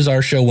 as soon as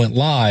our show went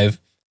live,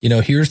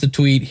 here's the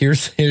tweet,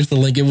 here's the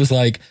link. It was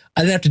like,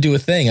 I didn't have to do a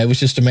thing. It was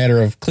just a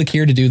matter of click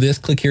here to do this,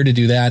 click here to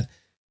do that.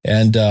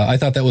 And I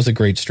thought that was a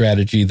great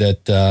strategy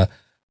that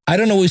I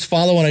don't always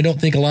follow, and I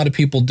don't think a lot of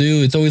people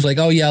do. It's always like,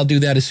 oh, yeah, I'll do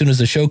that as soon as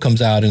the show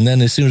comes out. And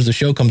then as soon as the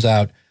show comes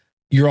out,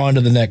 you're on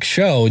to the next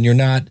show, and you're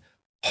not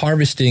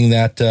harvesting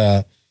that,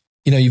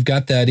 you've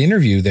got that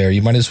interview there.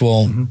 You might as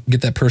well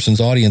get that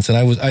person's audience. And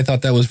I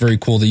thought that was very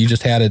cool that you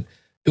just had it.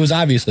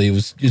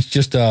 It's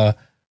just,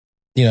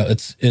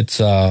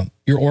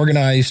 you're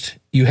organized,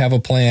 you have a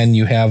plan,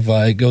 you have,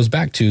 it goes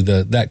back to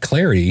that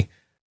clarity.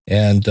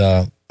 And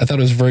I thought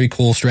it was a very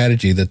cool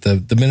strategy that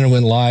the minute it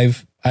went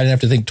live, I didn't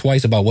have to think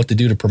twice about what to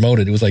do to promote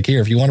it. It was like,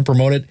 here, if you want to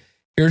promote it,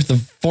 here's the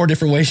 4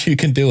 different ways you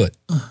can do it.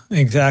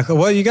 Exactly.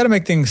 Well, you got to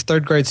make things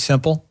third grade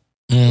simple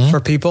for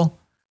people.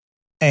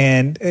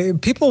 And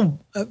people,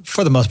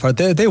 for the most part,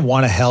 they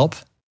want to help,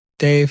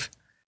 Dave.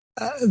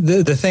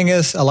 The thing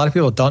is, a lot of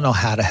people don't know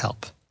how to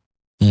help.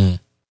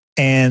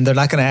 And they're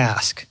not going to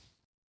ask.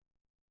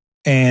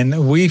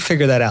 And we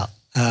figured that out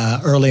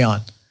early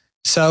on.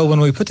 So when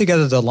we put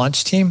together the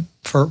launch team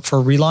for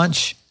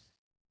relaunch,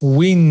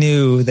 we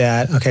knew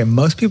that, okay,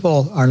 most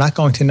people are not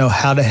going to know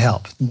how to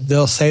help.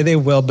 They'll say they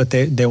will, but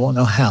they won't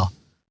know how.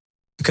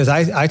 Because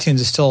iTunes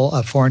is still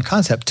a foreign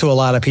concept to a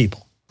lot of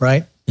people,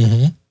 right?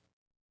 Mm-hmm.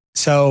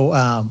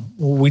 So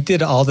we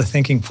did all the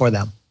thinking for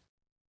them.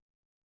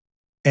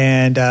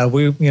 And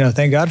we,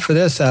 thank God for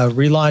this.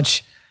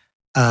 Relaunch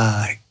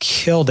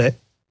killed it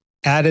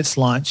at its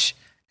launch.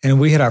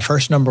 And we hit our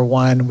first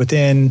 #1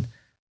 within,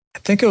 I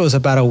think it was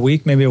about a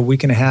week, maybe a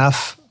week and a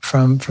half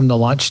from the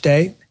launch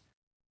date.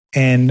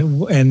 And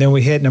then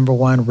we hit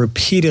 #1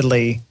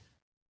 repeatedly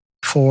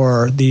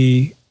for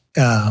the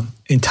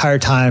entire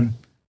time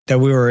that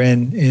we were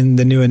in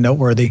the new and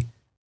noteworthy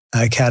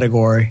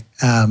category.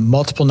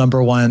 Multiple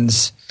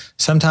 #1s,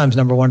 sometimes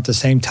 #1 at the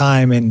same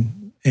time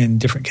in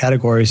different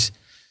categories.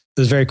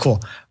 It was very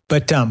cool.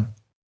 But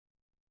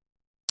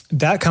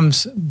that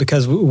comes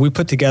because we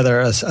put together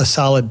a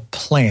solid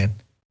plan.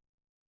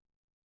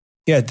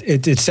 Yeah,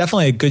 it's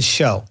definitely a good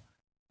show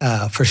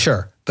for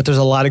sure. But there's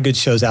a lot of good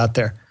shows out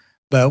there.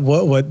 But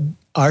what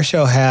our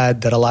show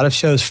had that a lot of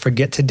shows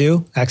forget to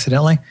do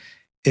accidentally,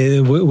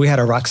 is we had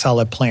a rock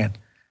solid plan.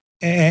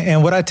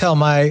 And what I tell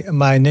my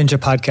ninja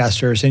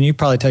podcasters, and you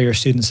probably tell your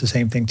students the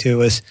same thing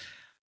too, is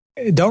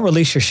don't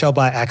release your show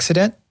by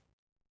accident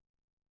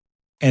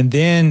and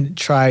then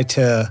try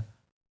to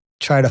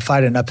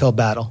fight an uphill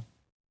battle.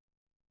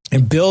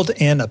 And build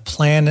in a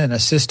plan and a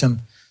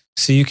system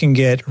so you can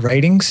get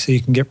ratings, so you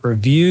can get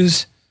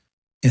reviews,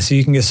 and so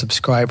you can get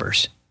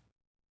subscribers.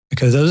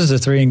 Because those are the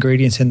 3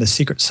 ingredients in the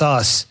secret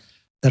sauce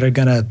that are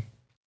going to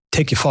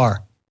take you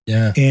far.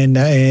 Yeah. In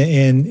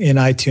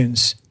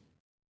iTunes.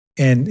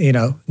 And,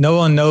 no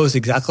one knows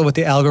exactly what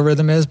the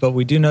algorithm is, but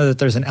we do know that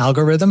there's an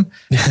algorithm.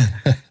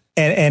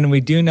 and we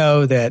do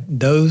know that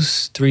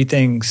those 3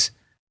 things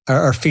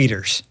are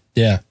feeders.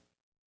 Yeah,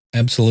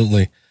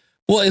 absolutely.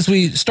 Well, as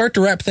we start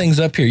to wrap things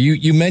up here,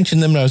 you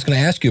mentioned them, and I was going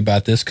to ask you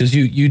about this because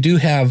you do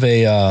have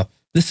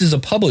this is a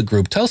public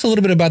group. Tell us a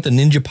little bit about the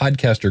Ninja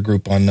Podcaster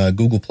group on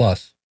Google+.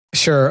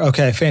 Sure.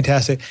 Okay.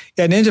 Fantastic.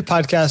 Yeah. Ninja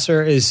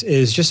Podcaster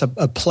is just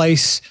a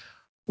place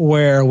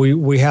where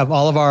we have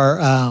all of our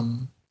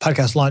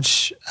podcast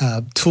launch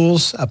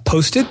tools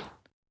posted.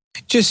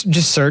 Just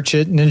search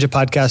it, Ninja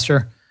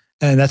Podcaster,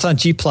 and that's on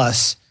G+,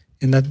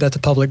 and that's a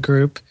public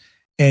group.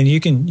 And you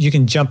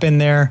can jump in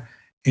there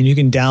and you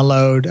can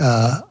download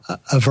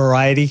a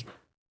variety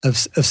of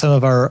some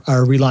of our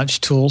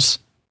relaunch tools.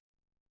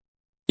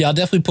 Yeah, I'll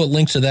definitely put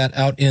links to that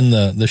out in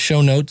the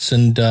show notes.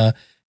 And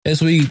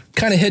as we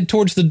kind of head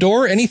towards the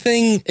door,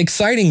 anything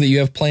exciting that you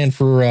have planned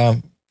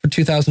for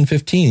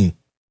 2015?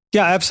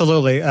 Yeah,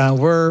 absolutely.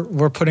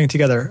 We're putting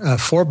together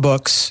 4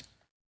 books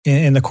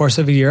in the course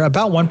of a year,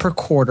 about 1 per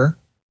quarter,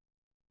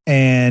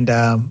 and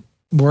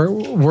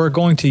we're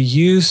going to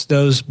use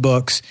those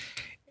books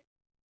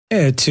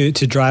to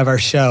drive our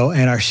show,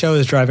 and our show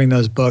is driving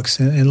those books.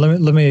 And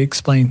let me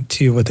explain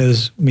to you what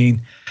those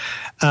mean.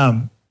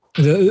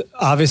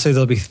 Obviously,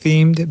 there'll be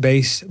themed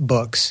based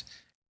books,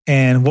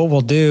 and what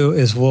we'll do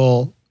is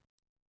we'll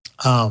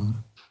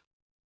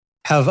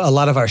have a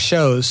lot of our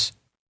shows,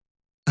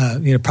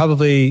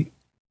 probably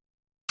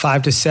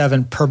 5 to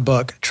 7 per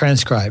book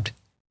transcribed.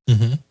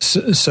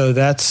 Mm-hmm. So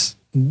that's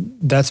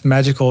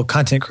magical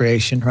content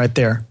creation right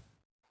there.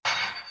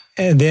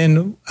 And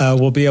then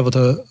we'll be able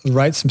to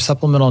write some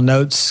supplemental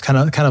notes, kind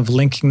of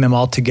linking them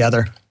all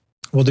together.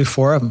 We'll do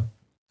 4 of them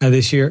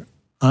this year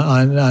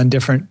on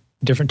different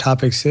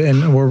topics,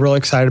 and we're really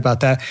excited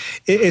about that.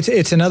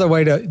 It's another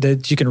way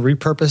that you can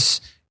repurpose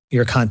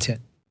your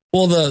content.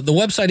 Well, the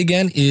website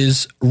again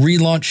is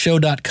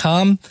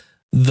relaunchshow.com.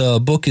 The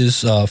book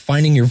is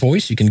Finding Your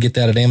Voice. You can get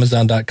that at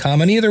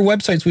Amazon.com. Any other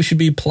websites we should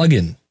be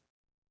plugging?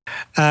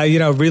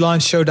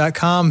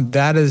 Relaunchshow.com.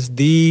 That is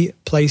the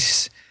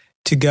place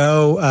to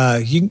go.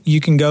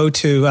 You can go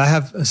to, I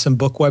have some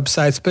book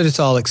websites, but it's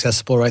all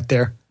accessible right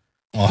there.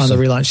 Awesome. On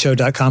the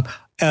relaunchshow.com.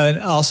 And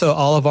also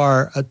all of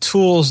our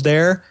tools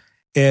there.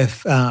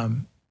 If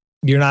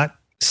you're not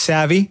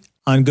savvy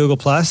on Google+,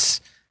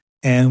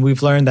 and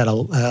we've learned that a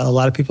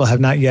lot of people have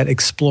not yet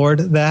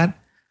explored that,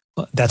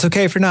 Well, that's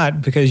okay if you're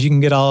not, because you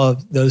can get all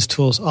of those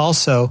tools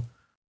also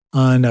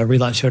on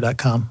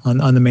relaunchshow.com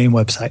on the main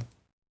website.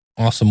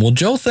 Awesome. Well,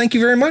 Joe, thank you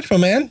very much, my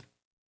man.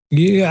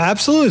 Yeah,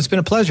 absolutely. It's been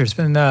a pleasure. It's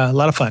been a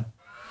lot of fun.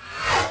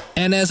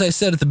 And as I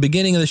said at the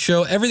beginning of the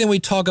show, everything we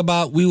talk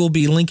about, we will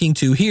be linking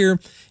to here,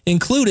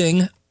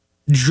 including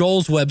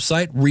Joel's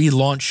website,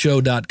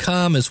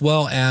 relaunchshow.com, as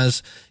well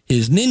as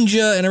his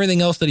Ninja and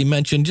everything else that he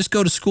mentioned. Just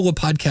go to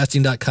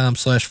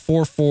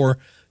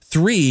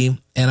schoolofpodcasting.com/443,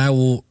 and I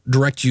will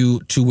direct you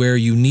to where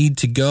you need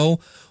to go.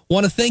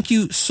 Want to thank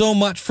you so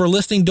much for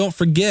listening. Don't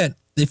forget,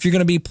 if you're going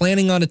to be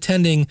planning on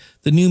attending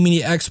the New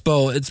Media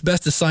Expo, it's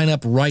best to sign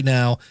up right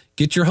now.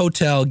 Get your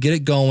hotel, get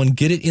it going,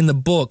 get it in the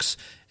books,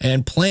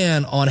 and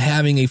plan on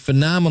having a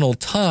phenomenal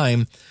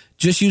time.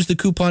 Just use the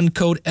coupon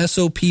code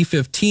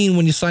SOP15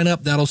 when you sign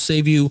up. That'll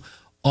save you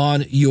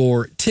on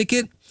your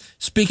ticket.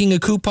 Speaking of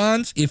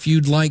coupons, if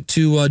you'd like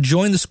to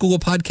join the School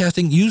of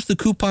Podcasting, use the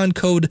coupon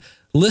code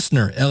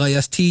LISTENER,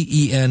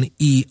 LISTENER, and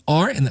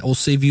that will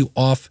save you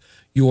off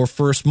your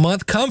first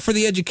month. Come for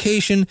the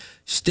education,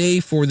 stay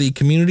for the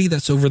community.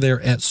 That's over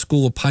there at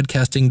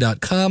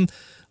schoolofpodcasting.com.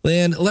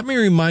 And let me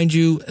remind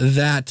you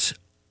that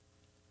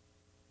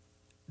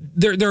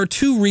there are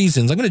two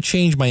reasons. I'm going to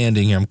change my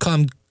ending here.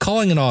 I'm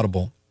calling an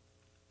audible.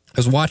 I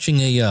was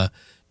watching a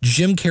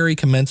Jim Carrey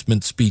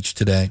commencement speech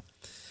today.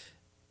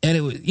 And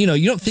it was, you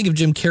don't think of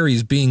Jim Carrey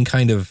as being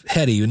kind of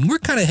heady, and we're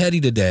kind of heady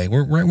today.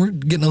 We're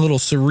getting a little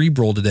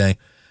cerebral today.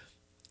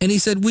 And he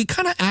said, we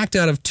kind of act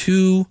out of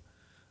two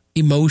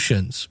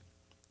emotions.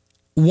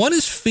 One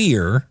is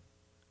fear,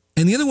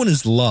 and the other one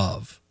is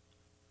love.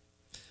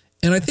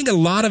 And I think a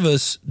lot of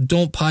us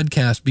don't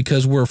podcast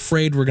because we're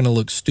afraid we're going to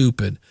look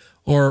stupid,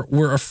 or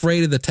we're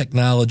afraid of the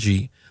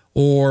technology,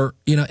 or,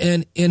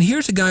 and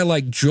here's a guy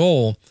like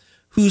Joel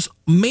whose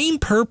main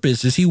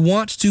purpose is he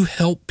wants to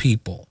help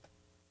people.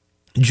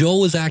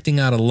 Joel is acting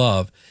out of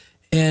love.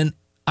 And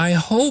I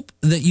hope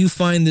that you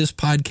find this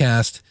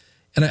podcast,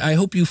 and I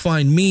hope you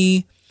find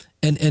me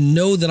and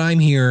know that I'm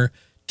here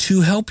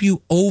to help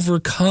you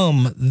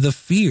overcome the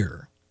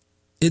fear.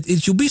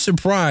 You'll be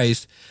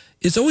surprised.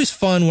 It's always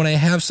fun when I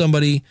have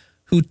somebody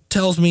who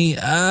tells me,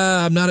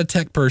 I'm not a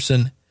tech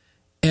person.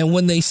 And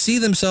when they see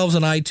themselves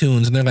on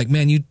iTunes and they're like,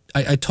 man,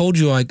 I told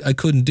you I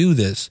couldn't do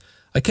this.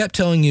 I kept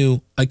telling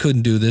you I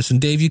couldn't do this.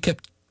 And Dave, you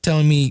kept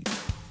telling me,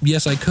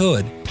 yes, I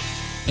could.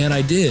 And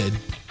I did.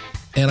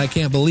 And I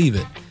can't believe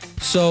it.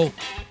 So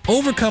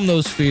overcome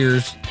those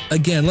fears.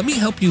 Again, let me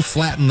help you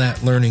flatten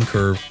that learning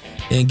curve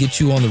and get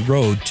you on the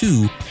road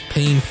to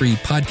pain-free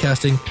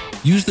podcasting.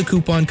 Use the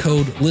coupon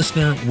code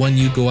LISTENER when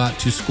you go out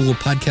to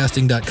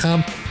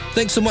schoolofpodcasting.com.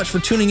 Thanks so much for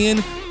tuning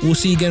in. We'll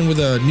see you again with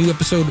a new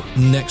episode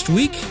next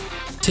week.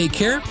 Take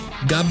care.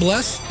 God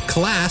bless.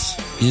 Class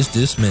is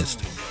dismissed.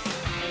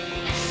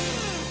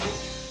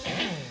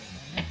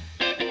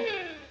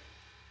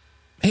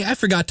 Hey, I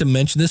forgot to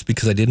mention this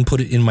because I didn't put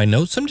it in my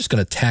notes. I'm just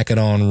going to tack it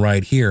on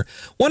right here.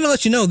 Want to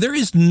let you know there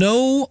is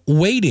no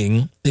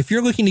waiting if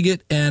you're looking to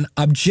get an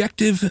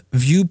objective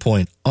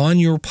viewpoint on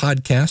your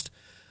podcast.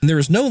 And there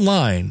is no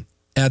line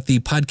at the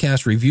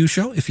Podcast Review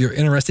Show. If you're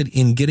interested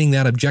in getting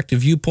that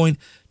objective viewpoint,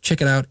 check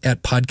it out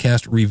at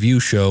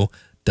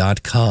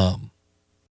podcastreviewshow.com.